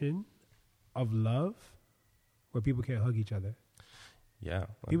celebration of love where people can't hug each other. Yeah.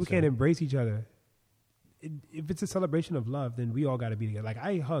 People can't embrace each other. If it's a celebration of love, then we all got to be together. Like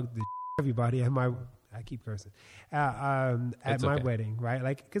I hugged everybody at my, I keep cursing, at my wedding, right?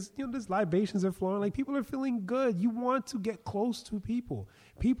 Like, because these libations are flowing. Like people are feeling good. You want to get close to people.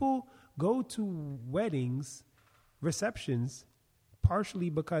 People go to weddings, receptions, partially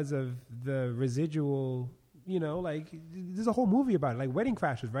because of the residual. Like there's a whole movie about it, like Wedding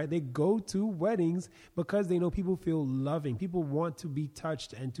Crashers, right? They go to weddings because they know people feel loving. People want to be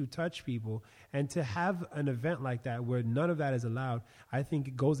touched and to touch people. And to have an event like that where none of that is allowed, I think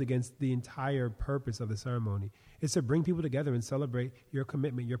it goes against the entire purpose of the ceremony. It's to bring people together and celebrate your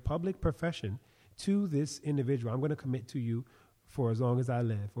commitment, your public profession to this individual. I'm going to commit to you for as long as I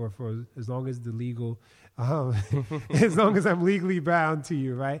live, or for as long as the legal, as long as I'm legally bound to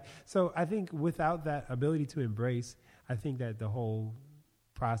you, right? So I think without that ability to embrace, I think that the whole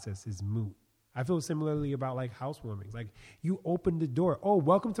process is moot. I feel similarly about like housewarmings. Like you open the door. Oh,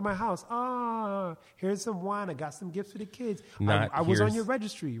 welcome to my house. Here's some wine. I got some gifts for the kids. I was on your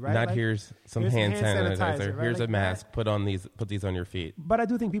registry, right? Not here's some hand sanitizer. Right? Here's like a mask. Put these on your feet. But I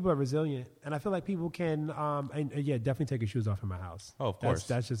do think people are resilient, and I feel like people can, definitely take your shoes off in my house. Oh, of course.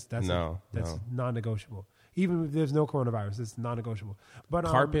 That's non-negotiable. Even if there's no coronavirus, it's non-negotiable. But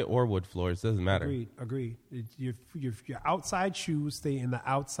carpet or wood floors doesn't matter. Agreed. Your outside shoes stay in the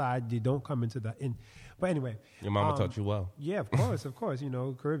outside. They don't come into the in. But anyway, your mama taught you well. Yeah, of course. Caribbean. You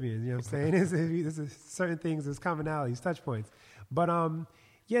know what I'm saying? There's certain things, there's commonalities, touch points. But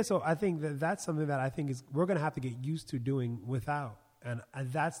so I think that's something that I think we're going to have to get used to doing without, and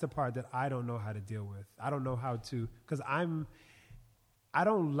that's the part that I don't know how to deal with. I don't know how to, because I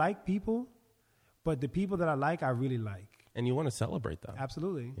don't like people. But the people that I like, I really like. And you want to celebrate them.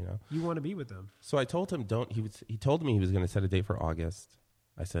 Absolutely. You want to be with them. So I told him, he told me he was going to set a date for August.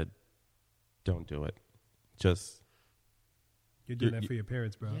 I said, don't do it. You're doing that for your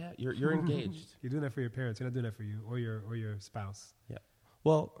parents, bro. Yeah, you're engaged. You're doing that for your parents. You're not doing that for you or your spouse. Yeah.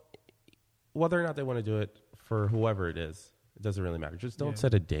 Well, whether or not they want to do it for whoever it is, it doesn't really matter. Just don't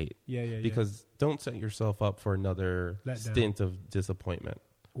set a date. Because don't set yourself up for another stint of disappointment.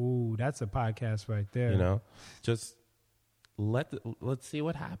 Ooh, that's a podcast right there. You know, just let's see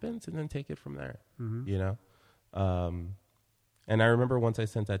what happens and then take it from there. Mm-hmm. You know, and I remember once I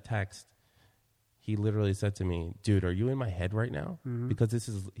sent that text, he literally said to me, "Dude, are you in my head right now?" Mm-hmm. Because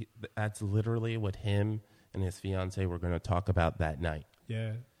that's literally what him and his fiance were going to talk about that night.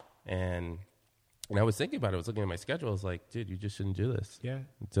 Yeah. And I was thinking about it. I was looking at my schedule. I was like, "Dude, you just shouldn't do this. Yeah.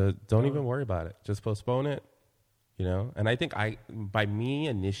 Don't even worry about it. Just postpone it." You know, and I think by me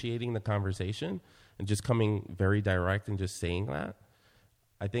initiating the conversation and just coming very direct and just saying that,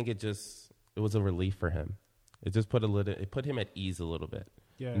 I think it was a relief for him. It just put him at ease a little bit,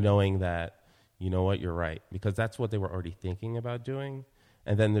 knowing that, you know what, you're right, because that's what they were already thinking about doing.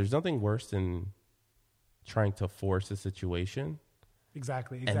 And then there's nothing worse than trying to force a situation.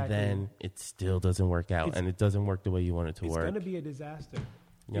 Exactly. And then it still doesn't work out, and it doesn't work the way you want it to work. It's going to be a disaster.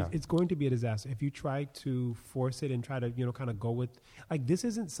 Yeah. It's going to be a disaster if you try to force it and try to, kind of go with, like, this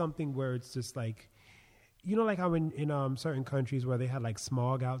isn't something where it's just like, like how in certain countries where they had like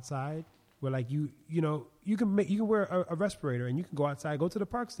smog outside, where like you can wear a respirator and you can go outside, go to the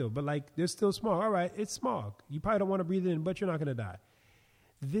park still, but like there's still smog. All right, it's smog. You probably don't want to breathe it in, but you're not going to die.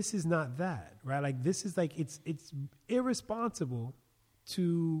 This is not that, right? Like, this is like, it's irresponsible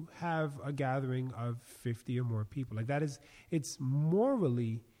to have a gathering of 50 or more people. Like, it's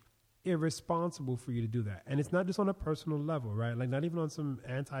morally irresponsible for you to do that. And it's not just on a personal level, right? Like, not even on some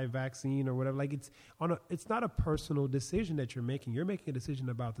anti-vaccine or whatever. Like, it's not a personal decision that you're making. You're making a decision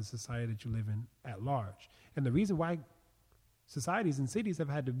about the society that you live in at large. And the reason why societies and cities have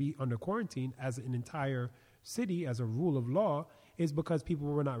had to be under quarantine as an entire city, as a rule of law, is because people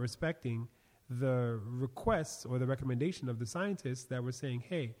were not respecting the requests or the recommendation of the scientists that were saying,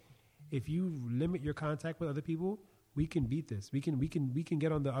 hey, if you limit your contact with other people, we can beat this. We can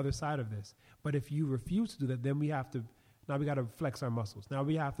get on the other side of this. But if you refuse to do that, then we got to flex our muscles. Now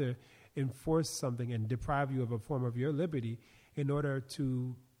we have to enforce something and deprive you of a form of your liberty in order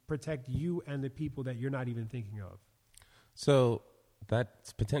to protect you and the people that you're not even thinking of. So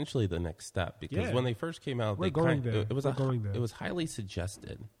that's potentially the next step, because when they first came out, it was highly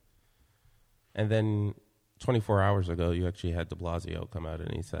suggested. And then 24 hours ago, you actually had de Blasio come out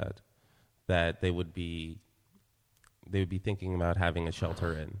and he said that they would be thinking about having a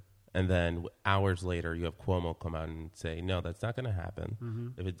shelter in. And then hours later, you have Cuomo come out and say, no, that's not going to happen.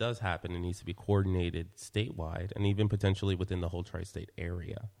 Mm-hmm. If it does happen, it needs to be coordinated statewide and even potentially within the whole tri-state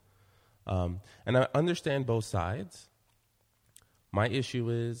area. And I understand both sides. My issue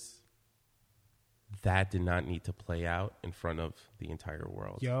is that did not need to play out in front of the entire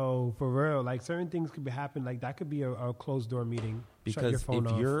world. Yo, for real, like certain things could happen. Like that could be a closed door meeting. Because shut your phone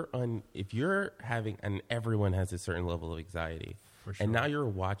off. if you're having, and everyone has a certain level of anxiety, for sure. And now you're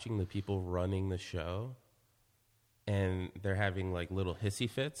watching the people running the show, and they're having like little hissy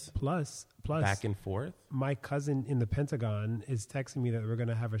fits. Plus, back and forth. My cousin in the Pentagon is texting me that we're going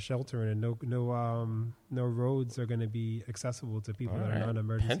to have a shelter and no roads are going to be accessible to people that are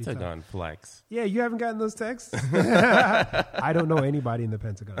non-emergency. Pentagon flex. Yeah, you haven't gotten those texts? I don't know anybody in the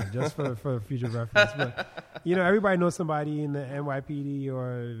Pentagon, just for future reference. But, everybody knows somebody in the NYPD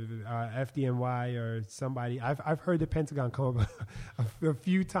or FDNY or somebody. I've heard the Pentagon come up a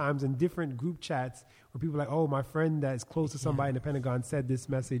few times in different group chats where people are like, oh, my friend that's close to somebody in the Pentagon said this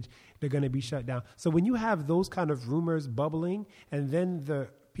message, they're going to be shut down. So when you have those kind of rumors bubbling and then the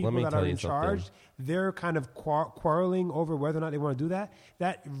people that are in charge, they're kind of quarreling over whether or not they want to do that,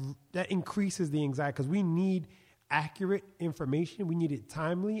 that increases the anxiety because we need accurate information. We need it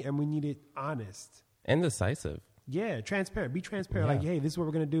timely and we need it honest. And decisive. Yeah, transparent. Be transparent. Yeah. Like, hey, this is what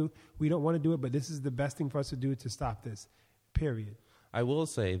we're going to do. We don't want to do it, but this is the best thing for us to do to stop this, period. I will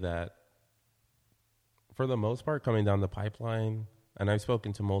say that for the most part, coming down the pipeline, and I've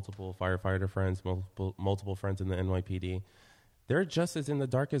spoken to multiple firefighter friends, multiple friends in the NYPD, they're just as in the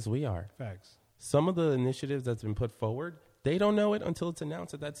dark as we are. Facts. Some of the initiatives that's been put forward, they don't know it until it's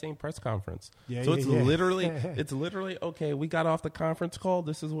announced at that same press conference. It's literally, okay, we got off the conference call.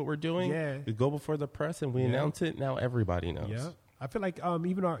 This is what we're doing. Yeah. We go before the press and we announce it. Now everybody knows. Yeah. I feel like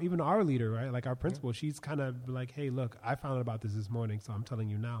even our leader, right? Like our principal, she's kind of like, hey, look, I found out about this morning, so I'm telling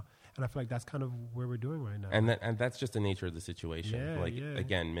you now. And I feel like that's kind of where we're doing right now. And that's just the nature of the situation.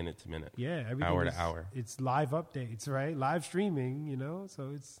 Again, minute to minute. Yeah. Hour to hour. It's live updates, right? Live streaming,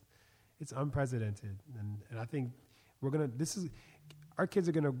 so it's unprecedented. And I think our kids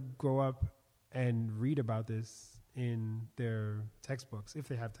are going to grow up and read about this in their textbooks, if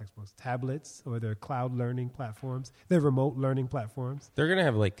they have textbooks, tablets, or their cloud learning platforms, their remote learning platforms. They're going to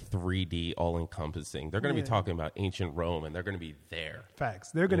have like 3D all-encompassing. They're going to be talking about ancient Rome, and they're going to be there.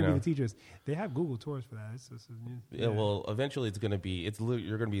 Facts. They're going to be the teachers. They have Google Tours for that. Yeah, well, eventually it's going to be,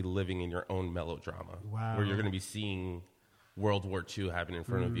 you're going to be living in your own melodrama. Wow. Where you're going to be seeing World War II happen in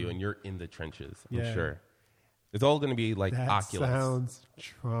front of you, and you're in the trenches, I'm sure. It's all going to be like Oculus. That sounds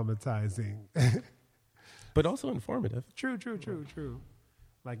traumatizing. But also informative. True.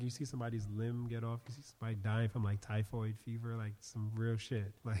 Like you see somebody's limb get off, you see somebody dying from like typhoid fever, like some real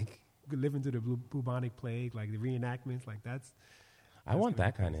shit. Like living through the bubonic plague, like the reenactments, like that's I want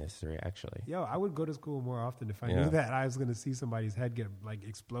that kind of history, actually. Yo, I would go to school more often if I knew that I was going to see somebody's head get like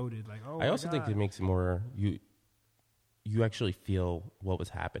exploded. Like, oh, I also think it makes it more you actually feel what was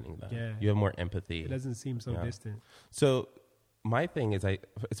happening then. Yeah. You have more empathy. It doesn't seem so distant. So my thing is,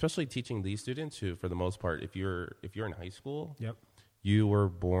 especially teaching these students who, for the most part, if you're in high school, you were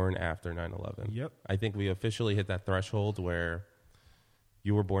born after 9/11. Yep. I think we officially hit that threshold where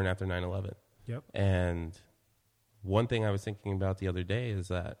you were born after 9/11. Yep. And one thing I was thinking about the other day is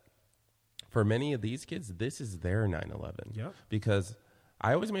that for many of these kids, this is their 9/11. Yep. Because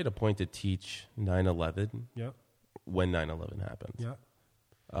I always made a point to teach 9/11 when 9/11 happened. Yep.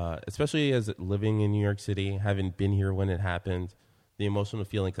 Especially as living in New York City, having been here when it happened, the emotional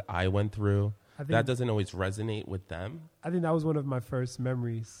feelings I went through, that doesn't always resonate with them. I think that was one of my first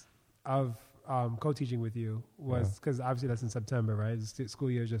memories of co-teaching with you was because obviously that's in September, right? The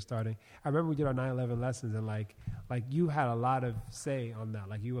school year is just starting. I remember we did our 9/11 lessons and like you had a lot of say on that.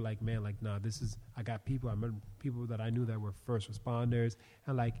 Like you were like, man, like, nah, I got people. I remember people that I knew that were first responders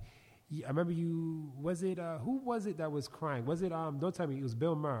and like, I remember who was it that was crying? Was it, don't tell me, it was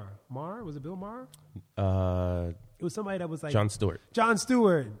Bill Maher. Was it Bill Maher? It was somebody that was like... Jon Stewart.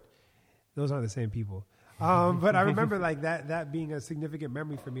 Those aren't the same people. But I remember like that being a significant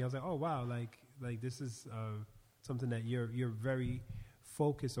memory for me. I was like, oh, wow, like this is something that you're very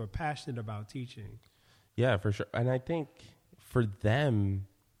focused or passionate about teaching. Yeah, for sure. And I think for them,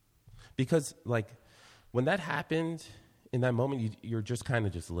 because like when that happened... in that moment, you're just kind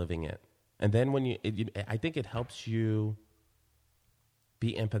of just living it. And then when I think it helps you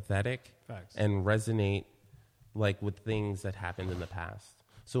be empathetic and resonate like with things that happened in the past.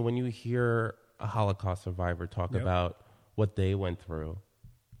 So when you hear a Holocaust survivor talk about what they went through,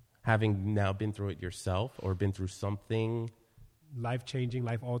 having now been through it yourself or been through something life-changing,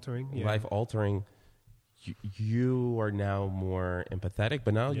 life-altering, you are now more empathetic,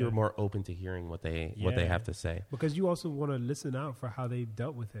 but now you're more open to hearing what they have to say. Because you also want to listen out for how they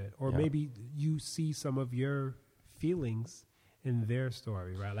dealt with it. Or maybe you see some of your feelings in their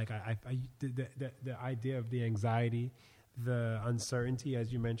story, right? Like the idea of the anxiety, the uncertainty,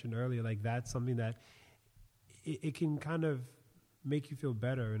 as you mentioned earlier, like that's something that it can kind of make you feel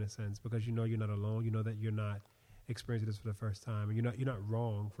better in a sense because you know you're not alone. You know that you're not experiencing this for the first time, and you're not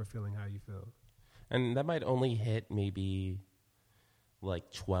wrong for feeling how you feel. And that might only hit maybe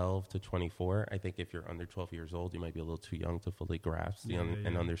like 12 to 24. I think if you're under 12 years old, you might be a little too young to fully grasp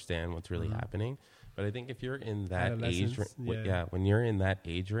and understand what's really happening. But I think if you're in that age, when you're in that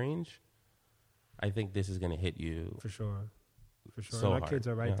age range, I think this is going to hit you. For sure. So our kids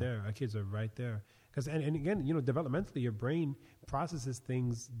are right there. Our kids are right there. Because, and again, developmentally, your brain processes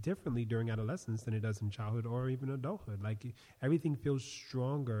things differently during adolescence than it does in childhood or even adulthood. Like everything feels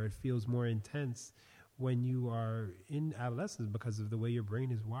stronger. It feels more intense when you are in adolescence because of the way your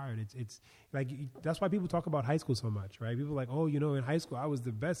brain is wired. It's like, that's why people talk about high school so much, right? People are like, oh, in high school, I was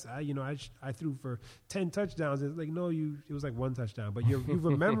the best. I threw for 10 touchdowns. It's like, no, it was like 1 touchdown. But you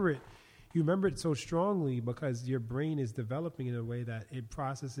remember it. You remember it so strongly because your brain is developing in a way that it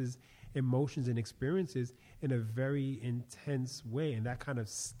processes emotions and experiences in a very intense way, and that kind of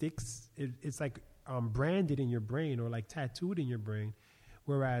sticks. It's like branded in your brain or like tattooed in your brain,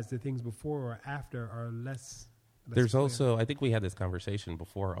 whereas the things before or after are less. There's clear. Also, I think we had this conversation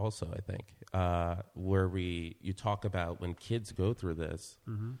before. Also, I think where you talk about when kids go through this,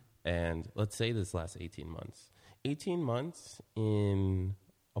 and let's say this last 18 months. 18 months in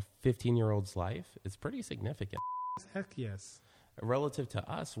a 15-year-old's life is pretty significant. Heck yes. Relative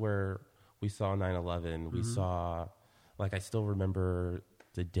to us, where we saw 9/11, we saw, like, I still remember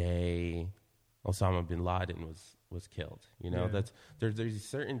the day Osama bin Laden was killed. That's there's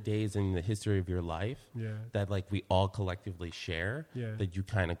certain days in the history of your life that like we all collectively share that you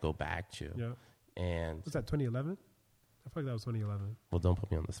kind of go back to. Yeah. And was that 2011? I feel like that was 2011. Well, don't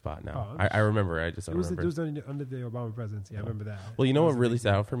put me on the spot now. I remember. I just don't remember. It was under the Obama presidency. I remember that. Well, what really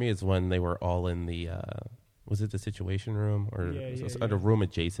stood out for me is when they were all in the. Was it the Situation Room or a room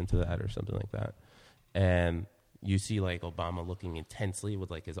adjacent to that or something like that? And you see like Obama looking intensely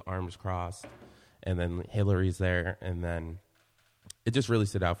with like his arms crossed, and then Hillary's there, and then it just really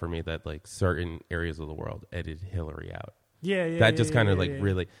stood out for me that like certain areas of the world edited Hillary out. That just kind of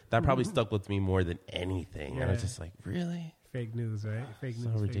really, that probably stuck with me more than anything. Yeah. I was just like, really? Fake news, right? Fake So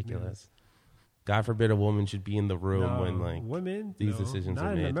news. ridiculous. Fake news. God forbid a woman should be in the room when like women, these decisions not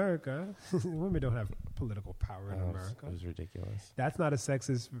are in made. America. Women don't have political power in America. It was ridiculous. That's not a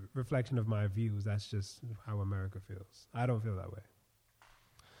sexist reflection of my views. That's just how America feels. I don't feel that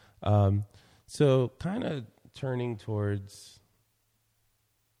way. So kind of turning towards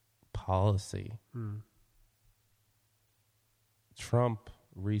policy. Trump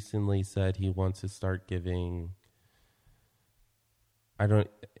recently said he wants to start giving,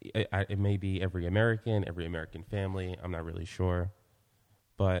 it may be every American family, I'm not really sure,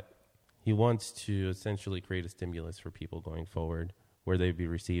 but he wants to essentially create a stimulus for people going forward where they'd be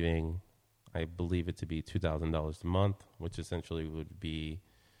receiving, I believe it to be $2,000 a month, which essentially would be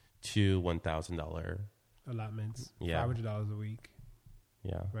two $1,000 allotments. Yeah. $500 a week.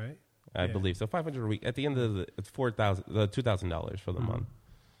 Yeah. Right? I believe so. $500 a week. At the end of it's $2,000 for the month.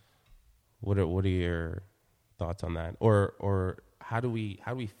 What are your thoughts on that? Or how do we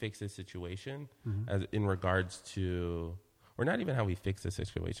fix this situation as in regards to, or not even how we fix the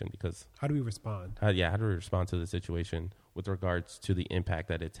situation, because how do we respond? How do we respond to the situation with regards to the impact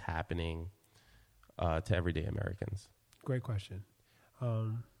that it's happening to everyday Americans? Great question.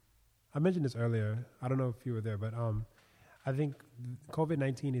 I mentioned this earlier. I don't know if you were there, but I think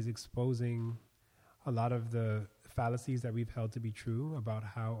COVID-19 is exposing a lot of the fallacies that we've held to be true about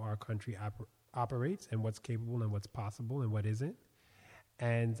how our country operates and what's capable and what's possible and what isn't.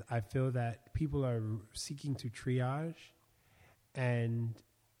 And I feel that people are seeking to triage, and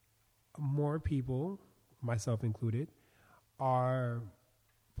more people, myself included, are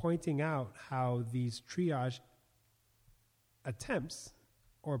pointing out how these triage attempts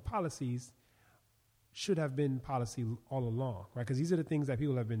or policies should have been policy all along, right? Because these are the things that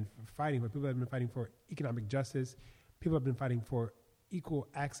people have been fighting for. People have been fighting for economic justice. People have been fighting for equal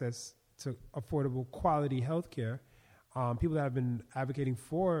access to affordable, quality health care. People that have been advocating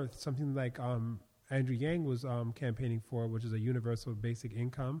for something like Andrew Yang was campaigning for, which is a universal basic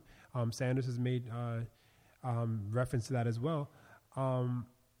income. Sanders has made reference to that as well.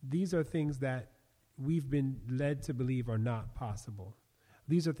 These are things that we've been led to believe are not possible.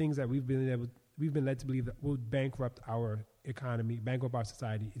 These are things that we've been led to believe that will bankrupt our economy, bankrupt our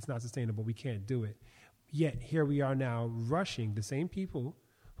society. It's not sustainable. We can't do it. Yet here we are now rushing the same people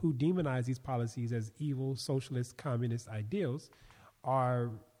who demonize these policies as evil, socialist, communist ideals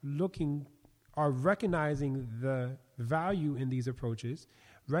are recognizing the value in these approaches,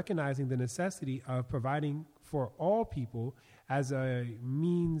 recognizing the necessity of providing for all people as a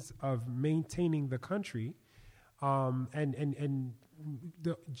means of maintaining the country, and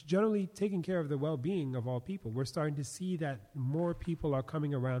generally taking care of the well-being of all people. We're starting to see that more people are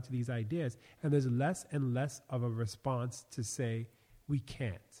coming around to these ideas, and there's less and less of a response to say, we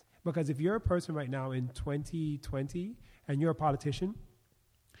can't. Because if you're a person right now in 2020 and you're a politician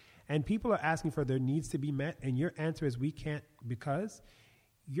and people are asking for their needs to be met and your answer is we can't because,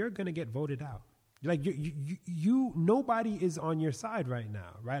 you're going to get voted out. Like you nobody is on your side right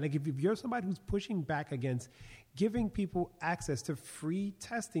now, right? Like if you're somebody who's pushing back against giving people access to free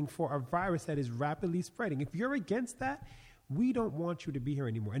testing for a virus that is rapidly spreading, if you're against that, we don't want you to be here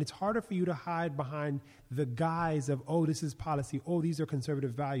anymore. And it's harder for you to hide behind the guise of, oh, this is policy. Oh, these are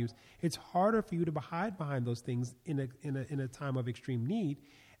conservative values. It's harder for you to hide behind those things in a time of extreme need.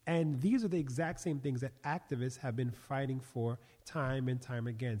 And these are the exact same things that activists have been fighting for time and time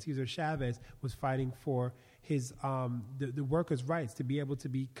again. Cesar Chavez was fighting for his the workers' rights to be able to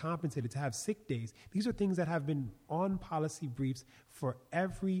be compensated, to have sick days. These are things that have been on policy briefs for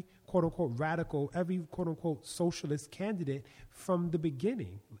every quote-unquote radical, every quote-unquote socialist candidate from the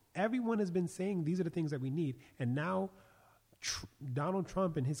beginning. Everyone has been saying these are the things that we need. And now Donald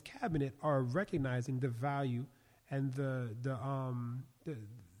Trump and his cabinet are recognizing the value and the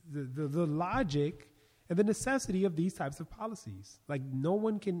logic and the necessity of these types of policies. Like, no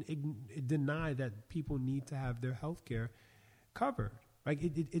one can deny that people need to have their health care covered. Like,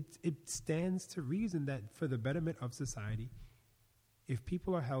 it stands to reason that for the betterment of society, if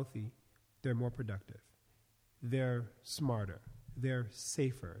people are healthy, they're more productive, they're smarter, they're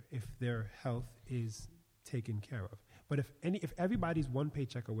safer if their health is taken care of. But if everybody's one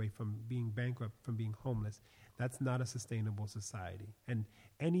paycheck away from being bankrupt, from being homeless, that's not a sustainable society. And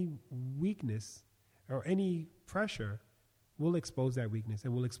any weakness or any pressure will expose that weakness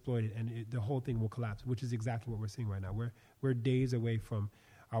and will exploit it, and the whole thing will collapse, which is exactly what we're seeing right now. We're days away from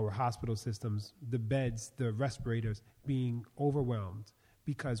our hospital systems, the beds, the respirators being overwhelmed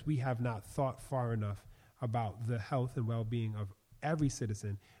because we have not thought far enough about the health and well-being of every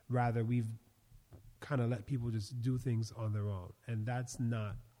citizen. Rather, we've kind of let people just do things on their own, and that's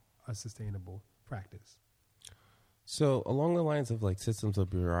not a sustainable practice. So along the lines of like systems of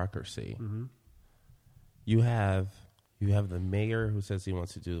bureaucracy, you have the mayor who says he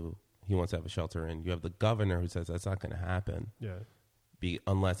wants to have a shelter in. You have the governor who says that's not going to happen. Yeah.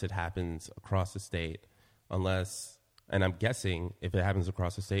 Unless it happens across the state, and I'm guessing if it happens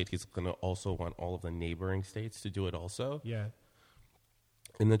across the state, he's going to also want all of the neighboring states to do it also. Yeah.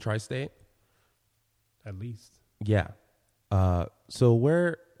 In the tri-state? At least. Yeah. So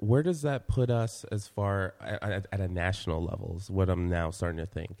where does that put us as far at a national level is what I'm now starting to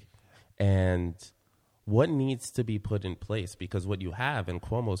think. And what needs to be put in place? Because what you have, and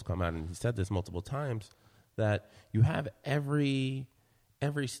Cuomo's come out and he said this multiple times, that you have every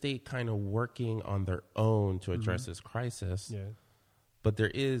state kind of working on their own to address this crisis. Yeah. But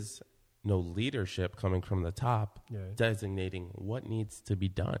there is no leadership coming from the top designating what needs to be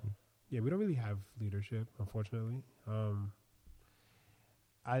done. Yeah, we don't really have leadership, unfortunately.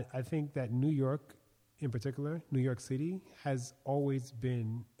 I think that New York, in particular, New York City, has always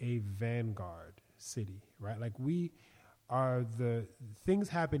been a vanguard city, right? Like we are things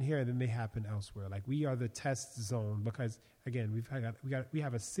happen here and then they happen elsewhere. Like we are the test zone because, again, we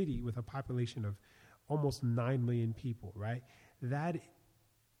have a city with a population of almost 9 million people, right? That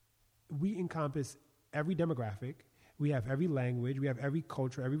we encompass every demographic. We have every language, we have every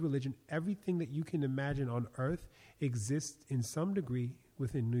culture, every religion, everything that you can imagine on earth exists in some degree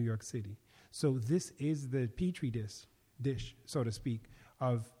within New York City. So this is the petri dish, so to speak,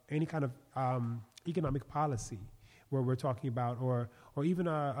 of any kind of economic policy where we're talking about, or even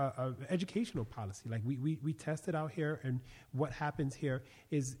a educational policy. Like we test it out here, and what happens here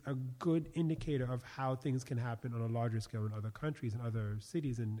is a good indicator of how things can happen on a larger scale in other countries and other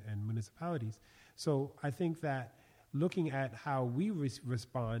cities and municipalities. So I think that looking at how we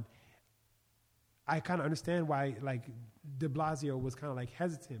respond, I kind of understand why, like, de Blasio was kind of like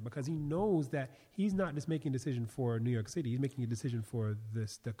hesitant, because he knows that he's not just making a decision for New York City, he's making a decision for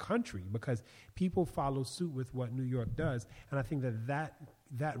the country, because people follow suit with what New York does. And I think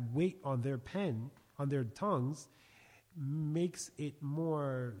that weight on their pen, on their tongues, makes it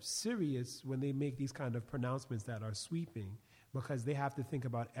more serious when they make these kind of pronouncements that are sweeping, because they have to think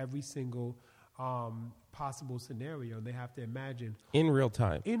about every single possible scenario, and they have to imagine in real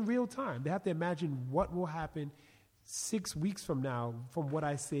time. They have to imagine what will happen 6 weeks from now from what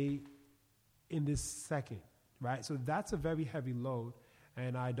I say in this second, right? So that's a very heavy load,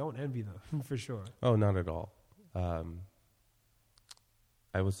 and I don't envy them for sure. Oh, not at all. I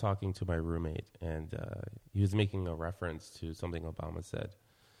was talking to my roommate, and he was making a reference to something Obama said,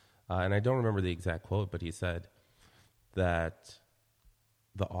 and I don't remember the exact quote, but he said that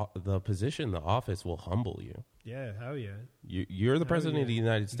the position, the office will humble you. Yeah, hell yeah. You're the president of the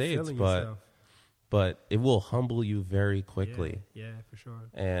United States, but it will humble you very quickly. Yeah, for sure.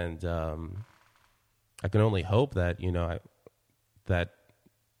 And I can only hope that, that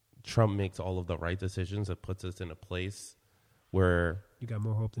Trump makes all of the right decisions, that puts us in a place where... You got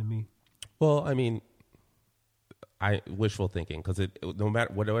more hope than me. Well, I mean, I wishful thinking, because no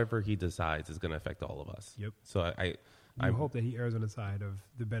matter whatever he decides is going to affect all of us. Yep. So I hope that he errs on the side of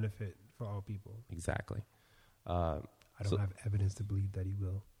the benefit for all people. Exactly. I don't have evidence to believe that he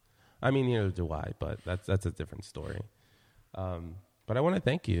will. I mean, neither do I, but that's a different story. But I want to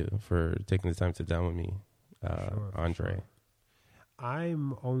thank you for taking the time to sit down with me, Andre. Sure.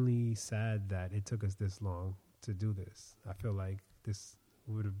 I'm only sad that it took us this long to do this. I feel like this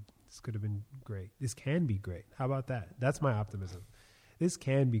could have been great. This can be great. How about that? That's my optimism. This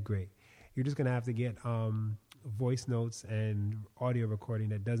can be great. You're just going to have to get voice notes and audio recording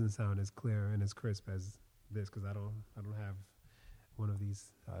that doesn't sound as clear and as crisp as this, because I don't have one of these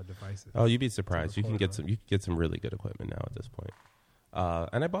devices. Oh, you'd be surprised. You can get some really good equipment now at this point.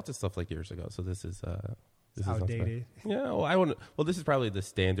 And I bought this stuff like years ago, so this is outdated. Yeah, well, this is probably the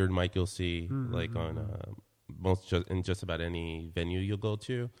standard mic you'll see like on in just about any venue you'll go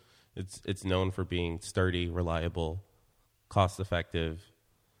to. It's known for being sturdy, reliable, cost effective.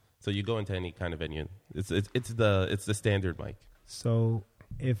 So you go into any kind of venue, it's the standard mic. So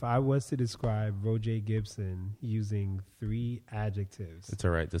if I was to describe Roger Gibson using 3 adjectives, it's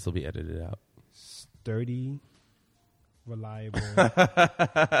all right. This will be edited out. Sturdy, reliable,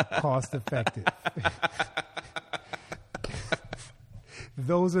 cost effective.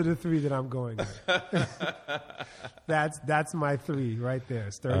 Those are the 3 that I'm going with. That's my 3 right there.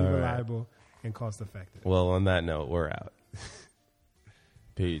 Sturdy, reliable, and cost effective. Well, on that note, we're out.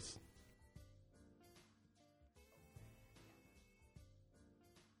 Peace.